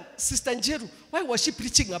tell them, Sister Njeru, why was she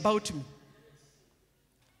preaching about me?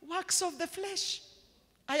 Works of the flesh.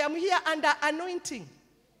 I am here under anointing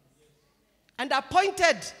and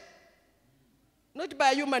appointed, not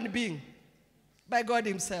by a human being, by God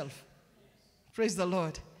himself. Praise the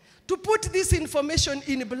Lord. To put this information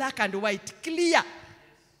in black and white, clear.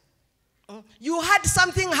 You had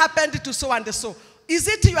something happened to so and so. Is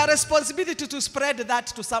it your responsibility to spread that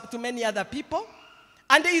to many other people?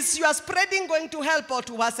 And is your spreading going to help or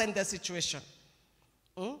to worsen the situation?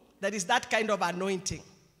 There is that kind of anointing.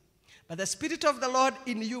 But the Spirit of the Lord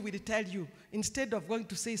in you will tell you, instead of going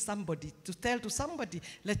to say somebody, to tell to somebody,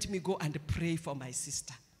 let me go and pray for my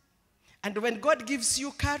sister. And when God gives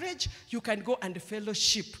you courage, you can go and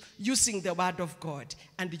fellowship using the word of God,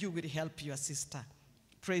 and you will help your sister.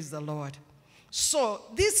 Praise the Lord. So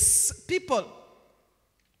these people,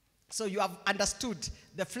 so you have understood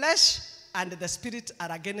the flesh and the spirit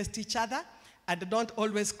are against each other, and don't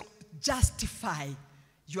always justify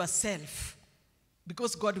yourself,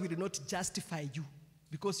 because God will not justify you,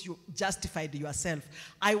 because you justified yourself.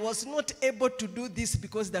 I was not able to do this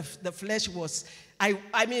because the flesh was, I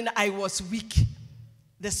was weak.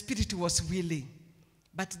 The spirit was willing.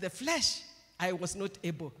 But the flesh, I was not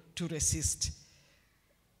able to resist.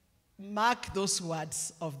 Mark those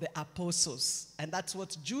words of the apostles. And that's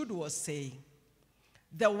what Jude was saying.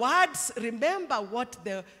 The words, remember what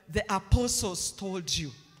the apostles told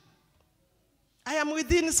you. I am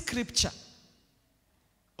within scripture.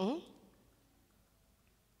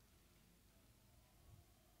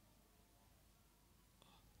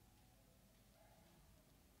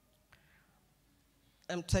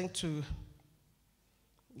 I'm trying to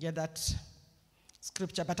get that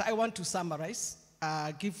scripture, but I want to summarize,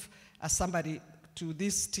 give a summary to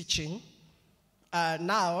this teaching.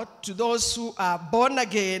 Now, to those who are born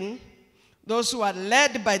again, those who are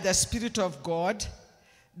led by the Spirit of God,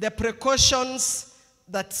 the precautions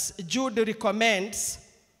that Jude recommends,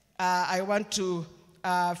 I want to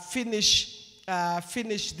finish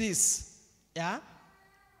this. Yeah?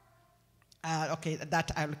 Okay,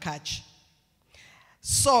 that I'll catch.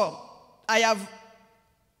 So, I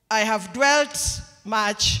have dwelt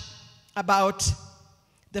much about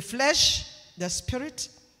the flesh, the spirit,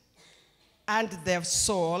 and the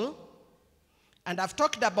soul. And I've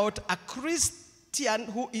talked about a Christian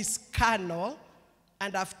who is carnal,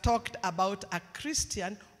 and I've talked about a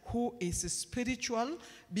Christian who is spiritual,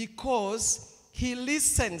 because she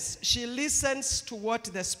listens to what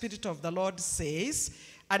the Spirit of the Lord says,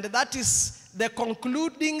 and that is the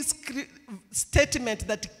concluding statement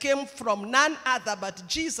that came from none other but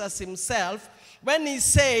Jesus himself, when he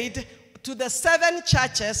said to the 7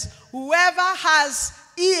 churches, whoever has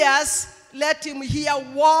ears, let him hear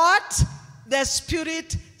what the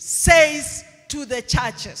Spirit says to the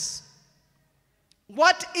churches.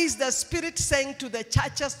 What is the Spirit saying to the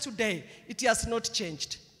churches today? It has not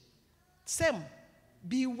changed. Same.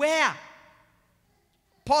 Beware.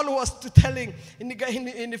 Paul was telling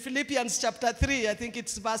in Philippians chapter 3, I think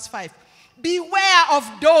it's verse 5. Beware of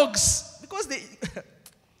dogs. Because they,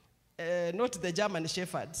 not the German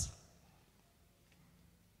shepherds.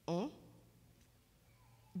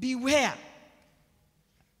 Beware.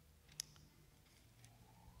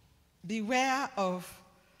 Beware of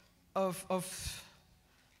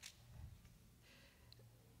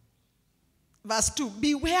verse 2.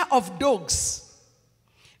 Beware of dogs.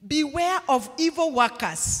 Beware of evil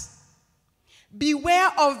workers. Beware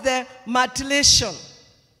of the mutilation.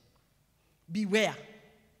 Beware.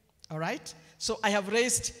 All right? So I have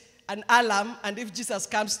raised an alarm, and if Jesus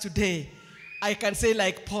comes today, I can say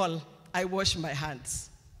like Paul, I wash my hands.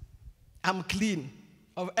 I'm clean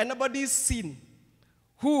of anybody's sin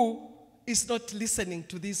who is not listening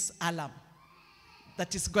to this alarm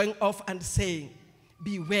that is going off and saying,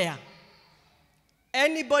 beware.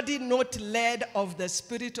 Anybody not led of the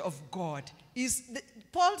Spirit of God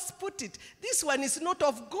Paul's put it, this one is not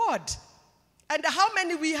of God. And how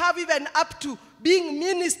many we have even up to being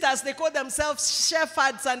ministers, they call themselves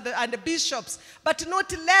shepherds and bishops, but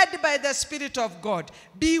not led by the Spirit of God.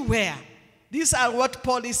 Beware. These are what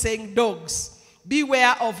Paul is saying, dogs.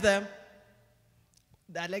 Beware of them.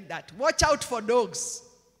 I like that. Watch out for dogs.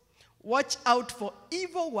 Watch out for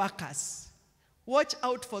evil workers. Watch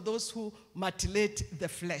out for those who mutilate the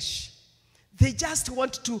flesh. They just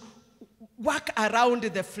want to work around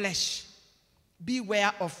the flesh.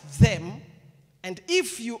 Beware of them. And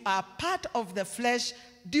if you are part of the flesh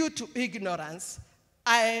due to ignorance,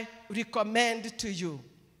 I recommend to you,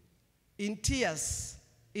 in tears,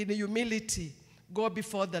 in humility, go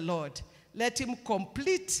before the Lord. Let him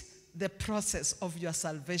complete the process of your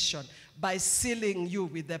salvation by sealing you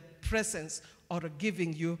with the presence or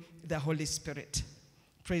giving you the Holy Spirit.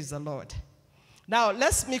 Praise the Lord. Now,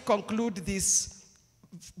 let me conclude this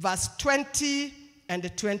verse 20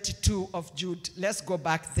 and 22 of Jude. Let's go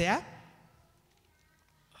back there.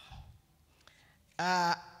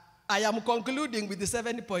 I am concluding with the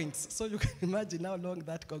 7 points, so you can imagine how long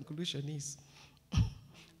that conclusion is.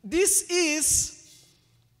 This is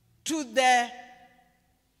to the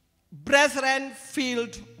brethren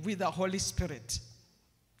filled with the Holy Spirit,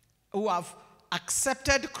 who have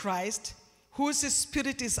accepted Christ, whose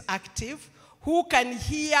spirit is active, who can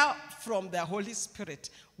hear from the Holy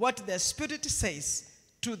Spirit what the Spirit says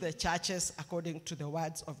to the churches according to the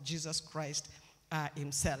words of Jesus Christ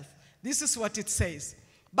himself. This is what it says.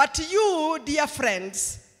 But you, dear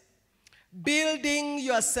friends, building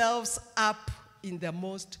yourselves up in the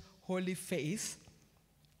most holy faith.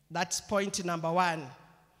 That's point number 1.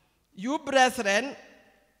 You, brethren,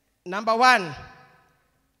 number 1,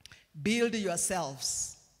 build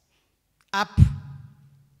yourselves up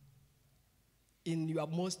in your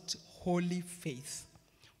most holy faith.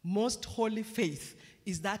 Most holy faith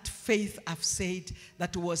is that faith I've said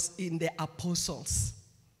that was in the apostles.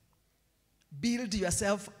 Build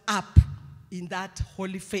yourself up in that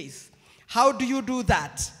holy faith. How do you do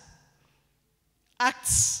that?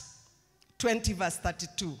 Acts 20 verse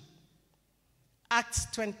 32. Acts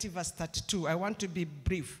 20 verse 32. I want to be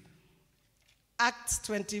brief. Acts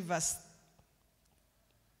 20 verse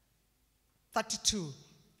 32.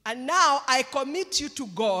 And now I commit you to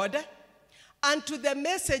God and to the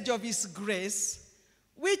message of his grace,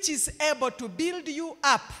 which is able to build you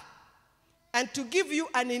up and to give you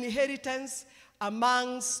an inheritance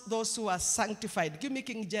amongst those who are sanctified. Give me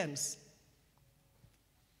King James.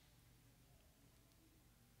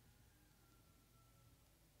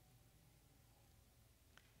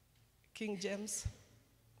 King James.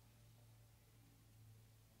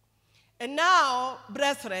 And now,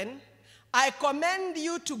 brethren, I commend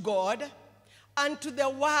you to God and to the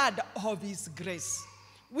word of his grace,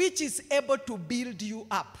 which is able to build you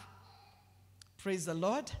up. Praise the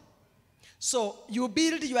Lord. So you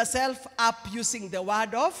build yourself up using the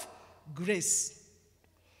word of grace.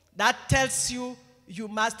 That tells you you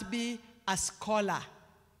must be a scholar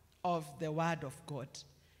of the word of God.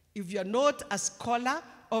 If you're not a scholar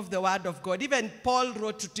of the word of God, even Paul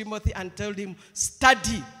wrote to Timothy and told him,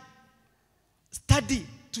 study. Study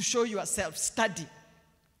to show yourself. Study.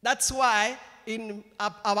 That's why in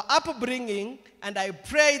our upbringing, and I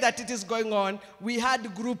pray that it is going on, we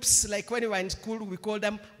had groups, like when we were in school, we called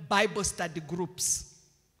them Bible study groups.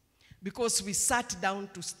 Because we sat down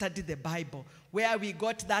to study the Bible, where we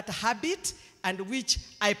got that habit, and which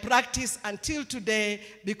I practice until today,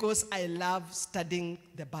 because I love studying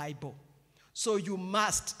the Bible. So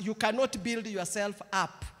you cannot build yourself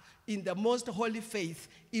up in the most holy faith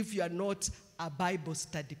if you are not a Bible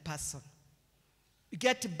study person.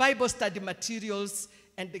 Get Bible study materials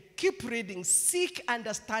and keep reading. Seek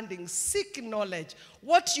understanding. Seek knowledge.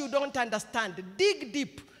 What you don't understand, dig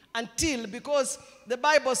deep until, because the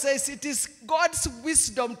Bible says it is God's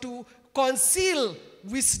wisdom to conceal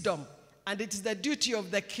wisdom, and it is the duty of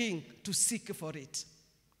the king to seek for it.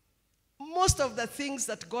 Most of the things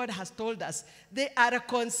that God has told us, they are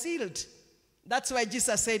concealed. That's why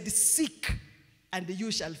Jesus said, seek and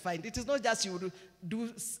you shall find. It is not just you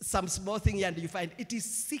do some small thing here and you find. It is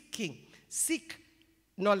seeking. Seek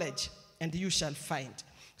knowledge and you shall find.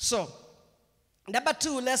 So, number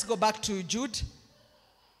 2, let's go back to Jude.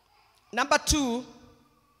 Number 2,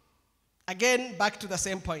 again, back to the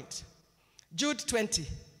same point. Jude 20.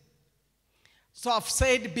 So I've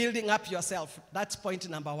said building up yourself. That's point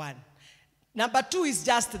number 1. Number 2 is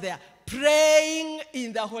just there. Praying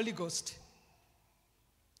in the Holy Ghost.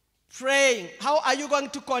 Praying. How are you going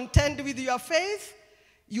to contend with your faith?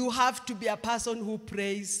 You have to be a person who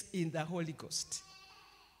prays in the Holy Ghost.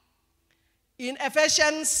 In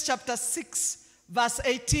Ephesians chapter 6, verse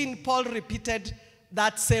 18, Paul repeated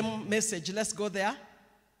that same message. Let's go there.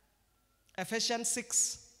 Ephesians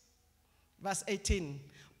 6, verse 18.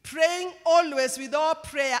 Praying always with all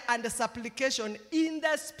prayer and supplication in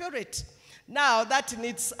the Spirit. Now, that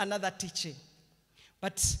needs another teaching.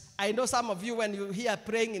 But I know some of you, when you hear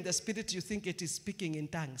praying in the Spirit, you think it is speaking in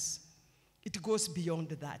tongues. It goes beyond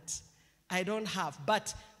that. I don't have.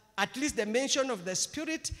 But at least the mention of the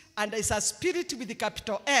Spirit, and it's a spirit with the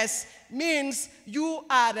capital S, means you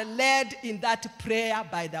are led in that prayer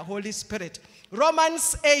by the Holy Spirit.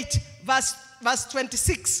 Romans 8, verse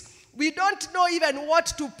 26. We don't know even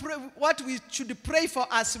what we should pray for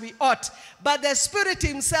as we ought. But the Spirit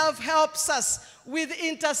himself helps us with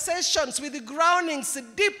intercessions, with groanings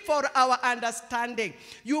deep for our understanding.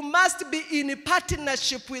 You must be in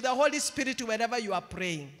partnership with the Holy Spirit whenever you are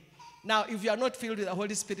praying. Now, if you are not filled with the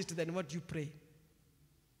Holy Spirit, then what do you pray?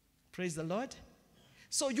 Praise the Lord.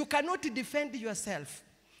 So you cannot defend yourself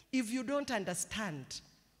if you don't understand.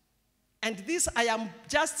 And this I am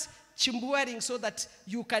just chimbuering so that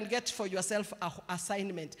you can get for yourself an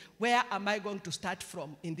assignment. Where am I going to start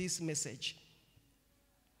from in this message?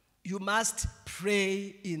 You must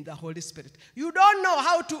pray in the Holy Spirit. You don't know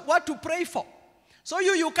what to pray for. So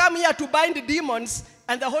you come here to bind demons,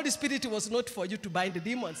 and the Holy Spirit was not for you to bind the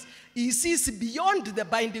demons. He sees beyond the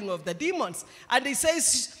binding of the demons. And he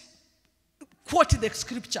says, quote the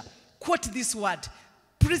scripture, quote this word,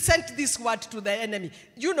 present this word to the enemy.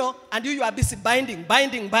 You know, and you are busy binding.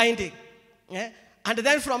 Yeah? And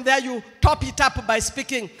then from there you top it up by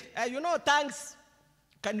speaking. Tongues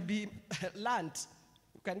can be learned.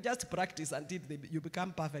 You can just practice until you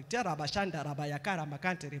become perfect. And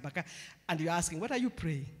you're asking, what are you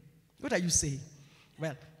praying? What are you saying?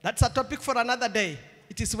 Well, that's a topic for another day.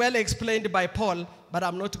 It is well explained by Paul, but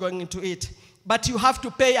I'm not going into it. But you have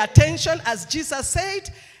to pay attention, as Jesus said,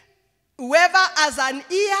 whoever has an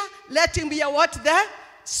ear, let him hear what the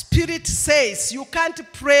Spirit says. You can't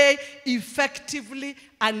pray effectively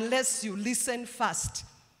unless you listen first.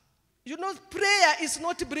 You know, prayer is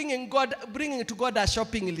not bringing to God a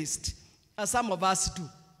shopping list, as some of us do.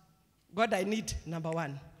 God, I need number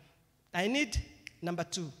 1. I need number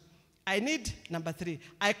 2. I need number 3.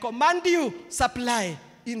 I command you, supply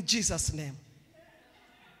in Jesus' name.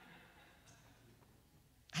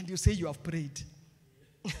 And you say you have prayed.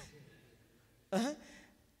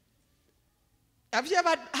 Have you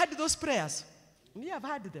ever had those prayers? Me, have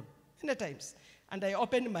had them many times. And I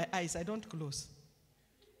open my eyes, I don't close.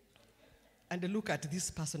 And I look at this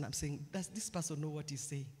person, I'm saying, does this person know what he's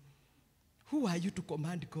saying? Who are you to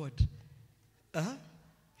command God?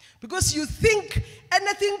 Because you think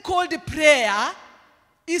anything called prayer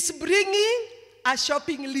is bringing a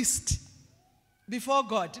shopping list before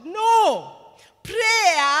God. No.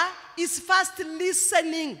 Prayer is first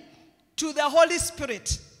listening to the Holy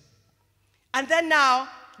Spirit. And then now,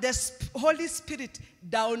 the Holy Spirit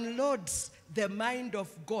downloads the mind of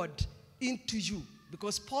God into you.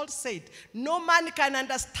 Because Paul said, no man can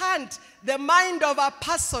understand the mind of a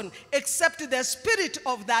person except the spirit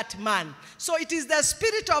of that man. So it is the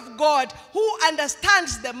Spirit of God who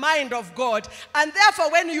understands the mind of God. And therefore,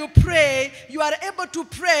 when you pray, you are able to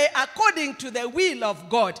pray according to the will of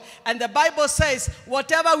God. And the Bible says,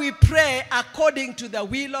 whatever we pray according to the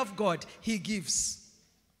will of God, he gives.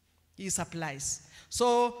 He supplies.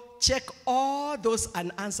 So check all those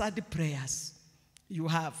unanswered prayers you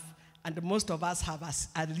have. And most of us have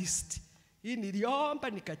a list. Hii niliomba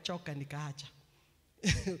nikachoka nikaacha.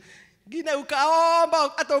 Gine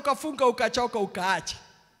ukaomba hata ukafunga ukachoka ukaacha.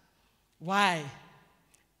 Why?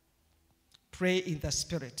 Pray in the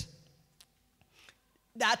Spirit.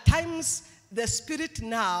 There are times the Spirit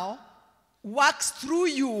now works through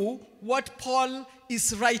you what Paul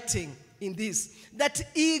is writing in this. That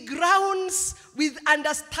he grounds with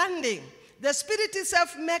understanding. The Spirit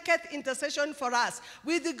itself maketh intercession for us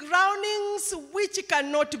with groanings which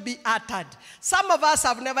cannot be uttered. Some of us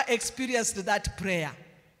have never experienced that prayer.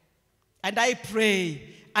 And I pray,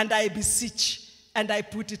 and I beseech, and I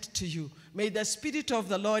put it to you. May the Spirit of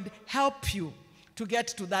the Lord help you to get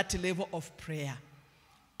to that level of prayer.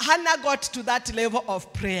 Hannah got to that level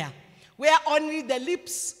of prayer, where only the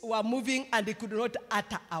lips were moving and they could not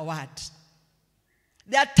utter a word.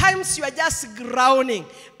 There are times you are just groaning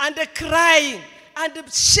and crying and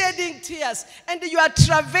shedding tears, and you are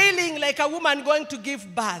travailing like a woman going to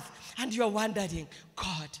give birth. And you're wondering,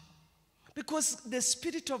 God, because the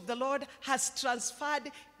Spirit of the Lord has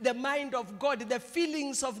transferred the mind of God, the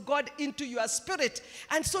feelings of God into your spirit.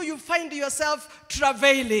 And so you find yourself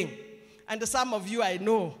travailing. And some of you I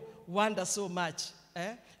know wonder so much.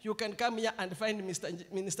 You can come here and find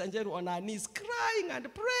Minister Njeru on her knees crying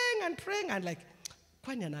and praying and praying and like,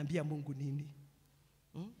 kwani anaambia Mungu nini?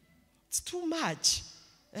 It's too much.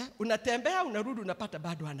 Unatembea, unarudi, unapata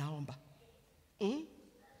bado anaomba.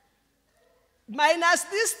 Minus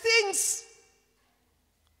these things,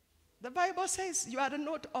 the Bible says you are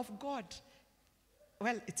not of God.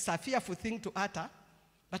 Well, it's a fearful thing to utter,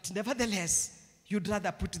 but nevertheless, you'd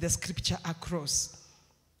rather put the scripture across.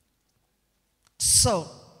 So,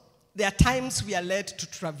 there are times we are led to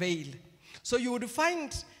travail. So you would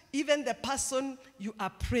find even the person you are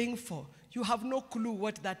praying for, you have no clue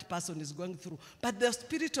what that person is going through. But the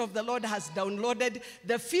Spirit of the Lord has downloaded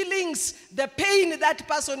the feelings, the pain that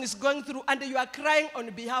person is going through, and you are crying on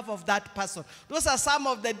behalf of that person. Those are some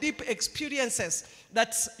of the deep experiences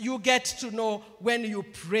that you get to know when you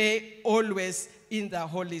pray always in the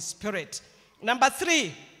Holy Spirit. Number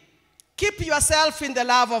 3, keep yourself in the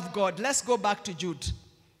love of God. Let's go back to Jude.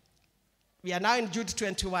 We are now in Jude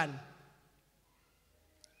 21.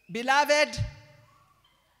 Beloved,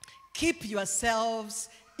 keep yourselves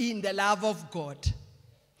in the love of God.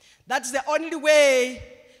 That's the only way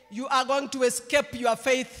you are going to escape your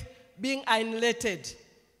faith being annihilated.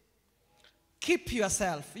 Keep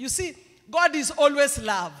yourself. You see, God is always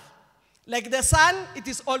love. Like the sun, it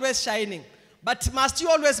is always shining. But must you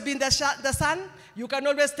always be in the sun? You can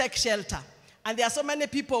always take shelter. And there are so many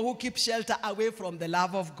people who keep shelter away from the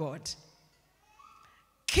love of God.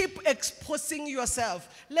 Keep exposing yourself.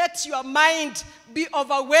 Let your mind be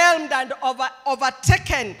overwhelmed and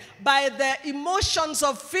overtaken by the emotions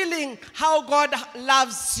of feeling how God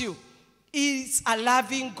loves you. He is a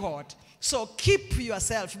loving God. So keep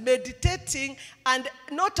yourself meditating, and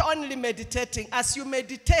not only meditating. As you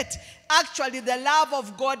meditate, actually the love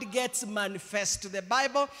of God gets manifest. The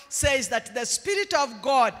Bible says that the Spirit of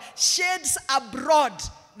God sheds abroad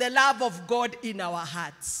the love of God in our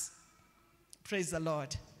hearts. Praise the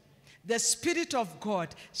Lord. The Spirit of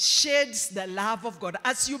God sheds the love of God.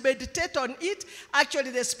 As you meditate on it,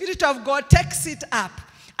 actually the Spirit of God takes it up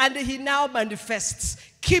and He now manifests.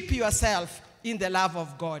 Keep yourself in the love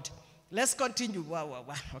of God. Let's continue.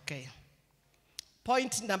 Okay.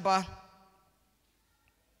 Point number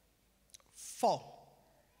 4.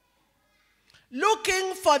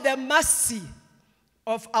 Looking for the mercy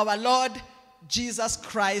of our Lord Jesus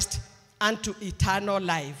Christ unto eternal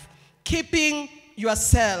life. Keeping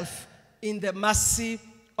yourself in the mercy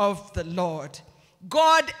of the Lord.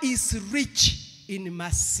 God is rich in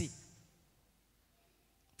mercy.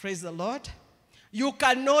 Praise the Lord. You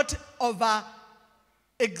cannot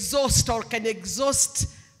exhaust or can exhaust.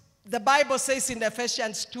 The Bible says in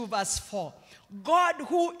Ephesians 2 verse 4, God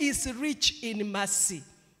who is rich in mercy.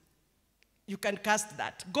 You can cast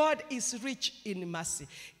that. God is rich in mercy.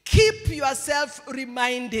 Keep yourself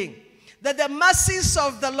reminding that the mercies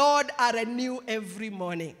of the Lord are new every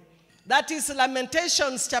morning. That is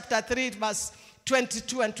Lamentations chapter 3 verse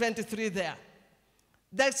 22 and 23 there.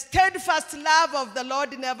 The steadfast love of the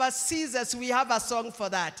Lord never ceases. We have a song for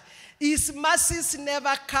that. His mercies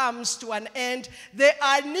never comes to an end. They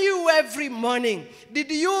are new every morning.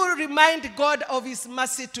 Did you remind God of His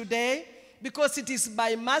mercy today? Because it is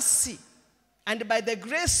by mercy and by the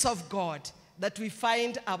grace of God that we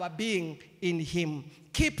find our being in Him.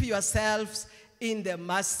 Keep yourselves in the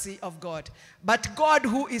mercy of God. But God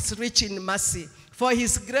who is rich in mercy, for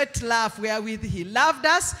His great love wherewith He loved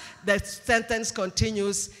us, the sentence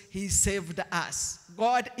continues, He saved us.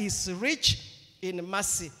 God is rich in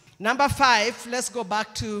mercy. Number 5, let's go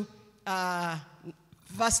back to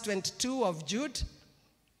verse 22 of Jude.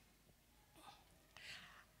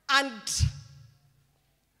 And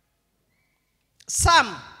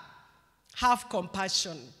some have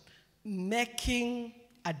compassion, making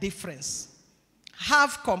a difference.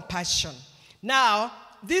 Have compassion. Now,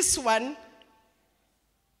 this one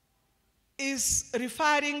is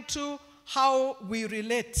referring to how we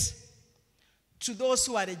relate to those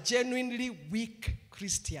who are genuinely weak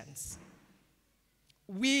Christians.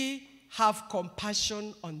 We have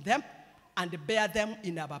compassion on them and bear them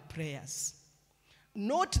in our prayers.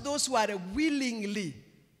 Not those who are willingly,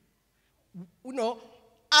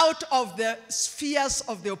 out of the spheres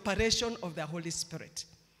of the operation of the Holy Spirit.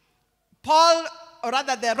 Paul, or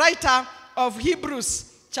rather the writer of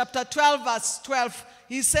Hebrews chapter 12 verse 12,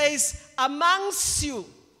 he says, amongst you,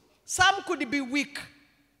 some could be weak.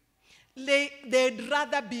 They'd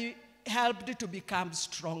rather be helped to become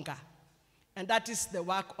stronger. And that is the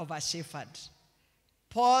work of a shepherd.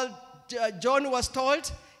 John was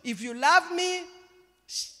told, if you love me,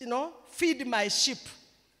 feed my sheep,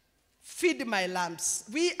 feed my lambs.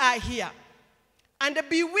 We are here. And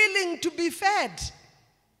be willing to be fed.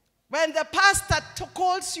 When the pastor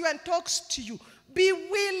calls you and talks to you, be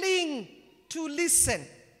willing to listen.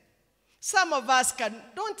 Some of us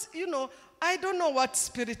I don't know what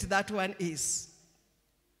spirit that one is.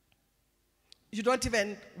 You don't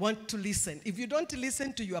even want to listen. If you don't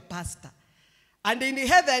listen to your pastor, and in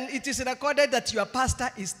heaven it is recorded that your pastor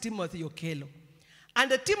is Timothy Okello.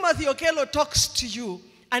 And Timothy Okello talks to you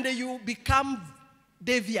and you become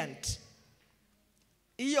deviant.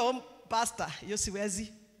 Iyo pastor, iyo siwezi,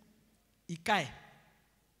 ikae.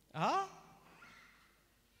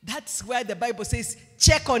 That's where the Bible says,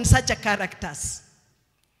 check on such a characters.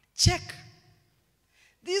 Check.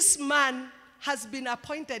 This man has been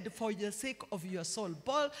appointed for the sake of your soul.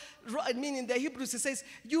 Paul, in the Hebrews, he says,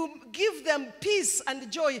 you give them peace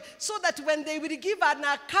and joy so that when they will give an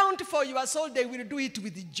account for your soul, they will do it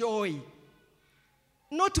with joy.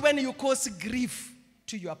 Not when you cause grief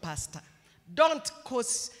to your pastor. Don't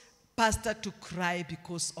cause pastor to cry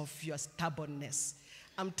because of your stubbornness.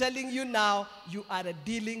 I'm telling you now, you are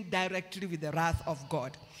dealing directly with the wrath of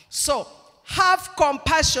God. So, have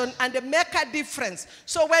compassion and make a difference.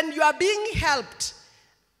 So when you are being helped,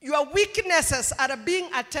 your weaknesses are being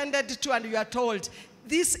attended to and you are told,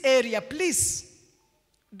 this area, please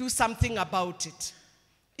do something about it.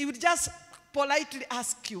 He would just politely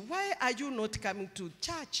ask you, why are you not coming to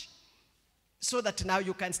church? So that now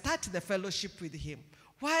you can start the fellowship with him.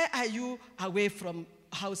 Why are you away from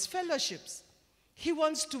house fellowships? He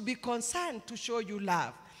wants to be concerned to show you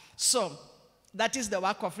love. So, that is the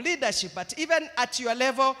work of leadership. But even at your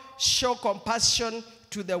level, show compassion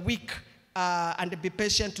to the weak and be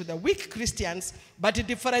patient to the weak Christians, but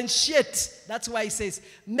differentiate. That's why he says,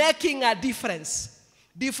 making a difference.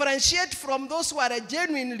 Differentiate from those who are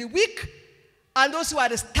genuinely weak and those who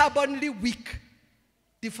are stubbornly weak.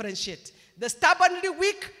 Differentiate. The stubbornly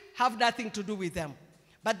weak have nothing to do with them.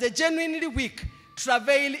 But the genuinely weak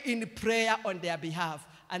travail in prayer on their behalf,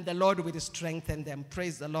 and the Lord will strengthen them.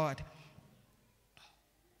 Praise the Lord.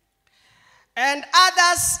 And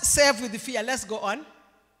others save with fear. Let's go on.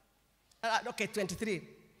 Okay, 23.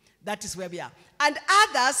 That is where we are. And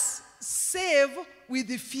others save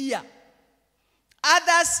with fear.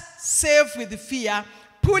 Others save with fear,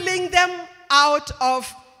 pulling them out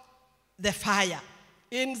of the fire.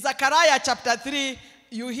 In Zechariah chapter 3,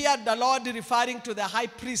 you hear the Lord referring to the high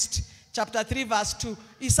priest. Chapter 3, verse 2.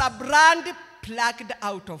 It's a brand plucked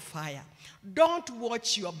out of fire. Don't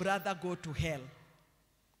watch your brother go to hell.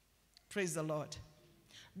 Praise the Lord.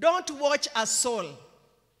 Don't watch a soul.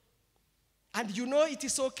 And you know it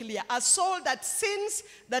is so clear. A soul that sins,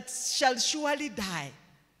 that shall surely die.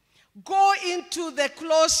 Go into the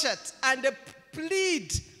closet and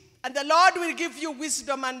plead. And the Lord will give you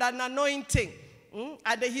wisdom and an anointing.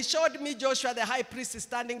 And he showed me Joshua, the high priest,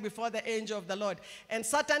 standing before the angel of the Lord. And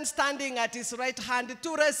Satan standing at his right hand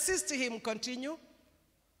to resist him. Continue.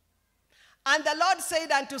 And the Lord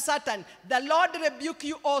said unto Satan, the Lord rebuke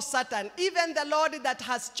you, O Satan. Even the Lord that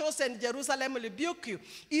has chosen Jerusalem will rebuke you.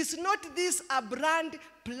 Is not this a brand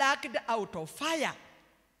plucked out of fire?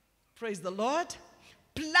 Praise the Lord.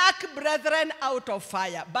 Pluck brethren out of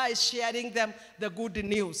fire by sharing them the good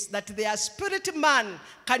news that their spirit man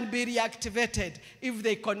can be reactivated if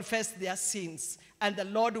they confess their sins. And the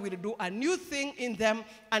Lord will do a new thing in them,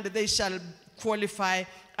 and they shall qualify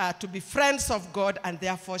to be friends of God and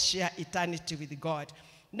therefore share eternity with God.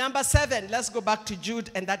 Number 7, let's go back to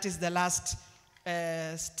Jude, and that is the last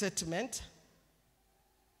statement.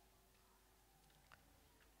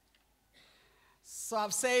 So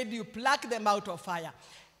I've said you pluck them out of fire,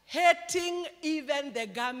 hating even the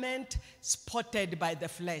garment spotted by the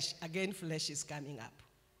flesh. Again, flesh is coming up.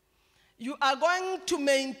 You are going to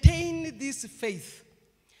maintain this faith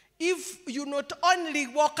if you not only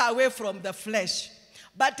walk away from the flesh,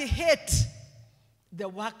 but hate the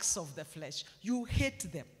works of the flesh. You hate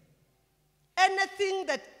them. Anything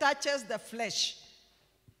that touches the flesh,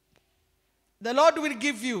 the Lord will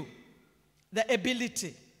give you the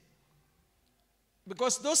ability.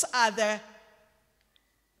 Because those are the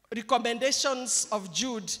recommendations of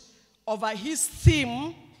Jude over his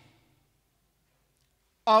theme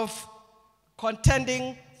of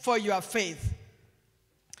contending for your faith.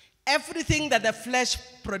 Everything that the flesh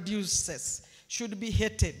produces should be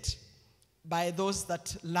hated by those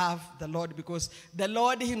that love the Lord, because the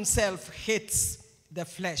Lord himself hates the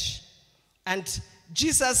flesh. And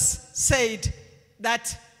Jesus said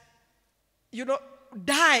that,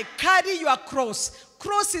 die, carry your cross,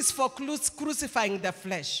 cross is for crucifying the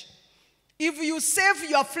flesh. If you save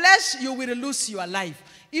your flesh, you will lose your life.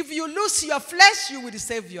 If you lose your flesh, you will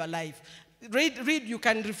save your life. Read, you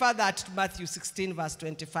can refer that to Matthew 16, verse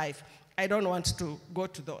 25. I don't want to go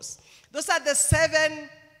to those. Those are the 7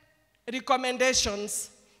 recommendations.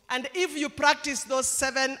 And if you practice those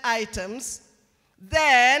 7 items,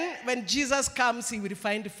 then when Jesus comes, he will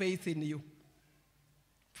find faith in you.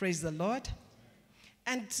 Praise the Lord.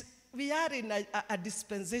 And we are in a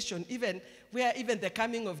dispensation where even the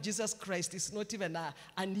coming of Jesus Christ is not even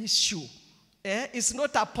an issue. It's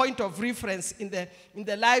not a point of reference in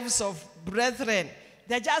the lives of brethren.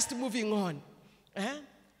 They're just moving on.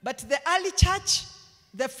 But the early church,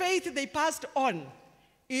 the faith they passed on,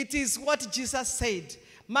 it is what Jesus said.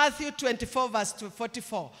 Matthew 24, verse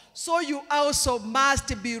 44. So you also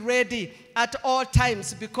must be ready at all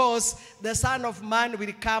times, because the Son of Man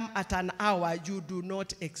will come at an hour you do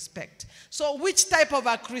not expect. So which type of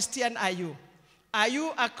a Christian are you? Are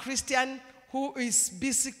you a Christian who is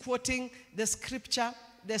busy quoting the scripture,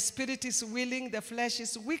 the spirit is willing, the flesh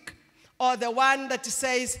is weak? Or the one that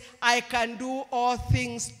says, I can do all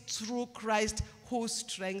things through Christ who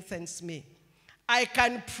strengthens me? I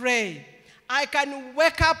can pray. I can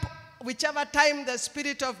wake up whichever time the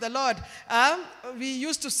Spirit of the Lord. We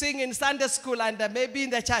used to sing in Sunday school and maybe in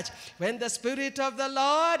the church. When the Spirit of the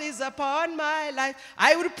Lord is upon my life,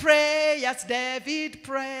 I will pray as David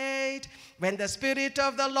prayed. When the Spirit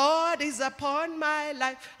of the Lord is upon my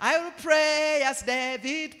life, I will pray as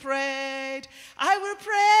David prayed. I will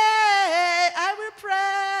pray, I will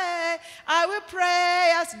pray, I will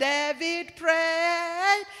pray as David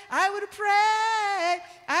prayed. I will pray,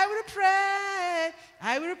 I will pray,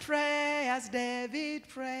 I will pray as David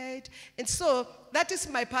prayed. And so that is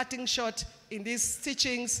my parting shot in these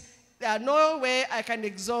teachings. There are no way I can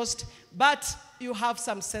exhaust, but you have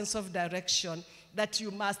some sense of direction that you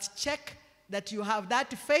must check, that you have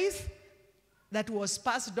that faith that was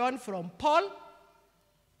passed on from Paul.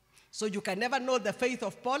 So you can never know the faith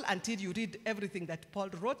of Paul until you read everything that Paul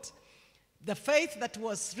wrote. The faith that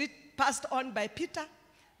was passed on by Peter.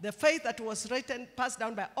 The faith that was passed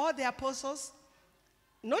down by all the apostles.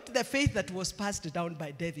 Not the faith that was passed down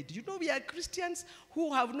by David. You know, we are Christians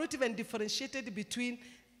who have not even differentiated between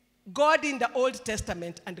God in the Old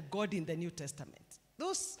Testament and God in the New Testament.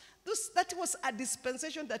 That was a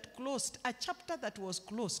dispensation that closed, a chapter that was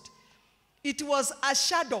closed. It was a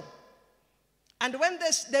shadow. And when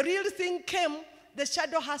the real thing came, the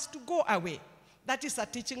shadow has to go away. That is a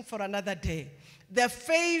teaching for another day. The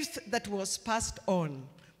faith that was passed on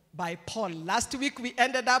by Paul. Last week we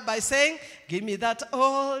ended up by saying, give me that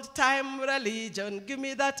old-time religion, give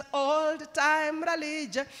me that old-time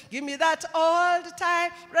religion, give me that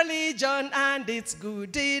old-time religion, and it's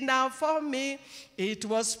good enough for me. It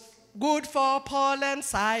was good for Paul and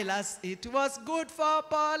Silas. It was good for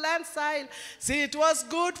Paul and Silas. It was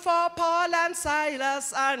good for Paul and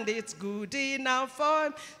Silas, and it's good enough for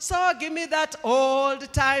him. So give me that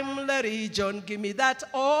old-time religion. Give me that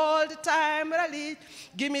old-time religion.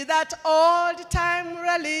 Give me that old-time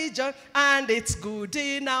religion, and it's good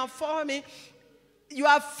enough for me.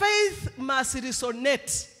 Your faith must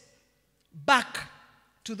resonate back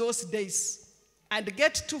to those days and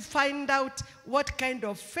get to find out what kind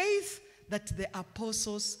of faith that the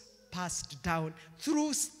apostles passed down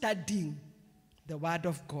through studying the Word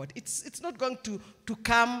of God. It's not going to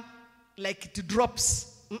come like it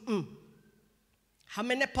drops. How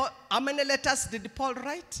many letters did Paul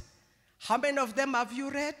write? How many of them have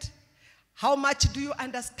you read? How much do you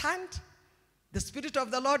understand? The Spirit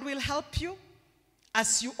of the Lord will help you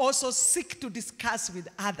as you also seek to discuss with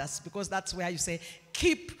others, because that's where you say,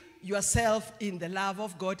 keep yourself in the love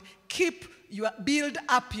of God. Build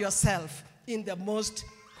up yourself in the most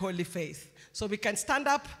holy faith. So we can stand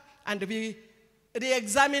up and we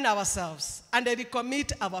re-examine ourselves and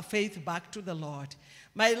recommit our faith back to the Lord.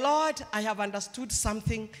 My Lord, I have understood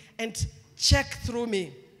something, and check through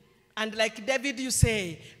me. And like David, you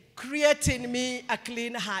say, create in me a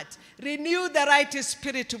clean heart. Renew the right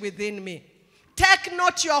spirit within me. Take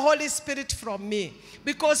not your Holy Spirit from me,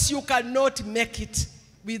 because you cannot make it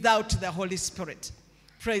without the Holy Spirit.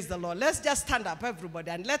 Praise the Lord. Let's just stand up,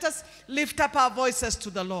 everybody, and let us lift up our voices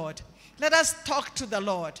to the Lord. Let us talk to the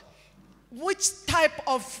Lord. Which type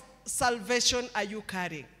of salvation are you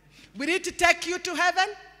carrying? Will it take you to heaven?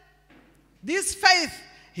 This faith,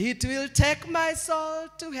 it will take my soul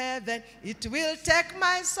to heaven. It will take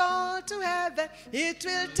my soul to heaven. It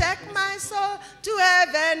will take my soul to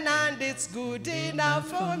heaven, and it's good enough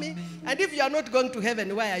for me. And if you are not going to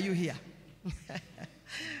heaven, why are you here?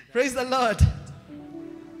 Praise the Lord.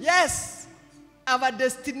 Yes, our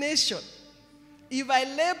destination, if I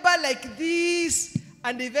labor like this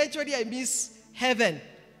and eventually I miss heaven,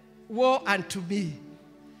 woe unto me.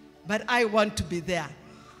 But I want to be there.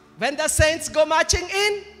 When the saints go marching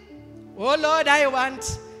in, oh Lord, I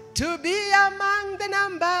want to be among the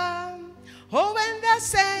number. Oh, when the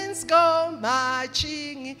saints go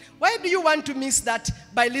marching in. Why do you want to miss that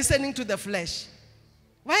by listening to the flesh?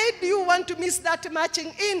 Why do you want to miss that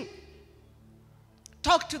marching in?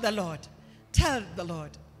 Talk to the Lord. Tell the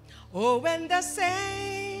Lord. Oh, when the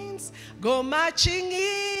saints go marching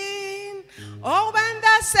in. Oh, when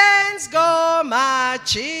the saints go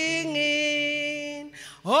marching in.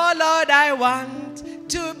 Oh, Lord, I want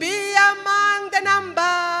to be among the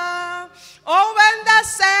number. Oh, when the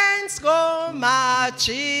saints go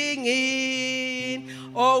marching in.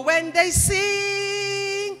 Oh, when they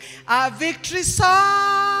sing a victory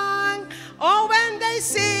song. Oh, when they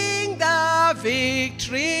sing the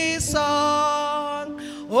victory song.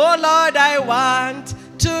 Oh, Lord, I want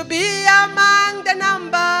to be among the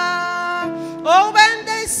number. Oh, when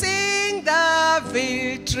they sing the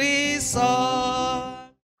victory song.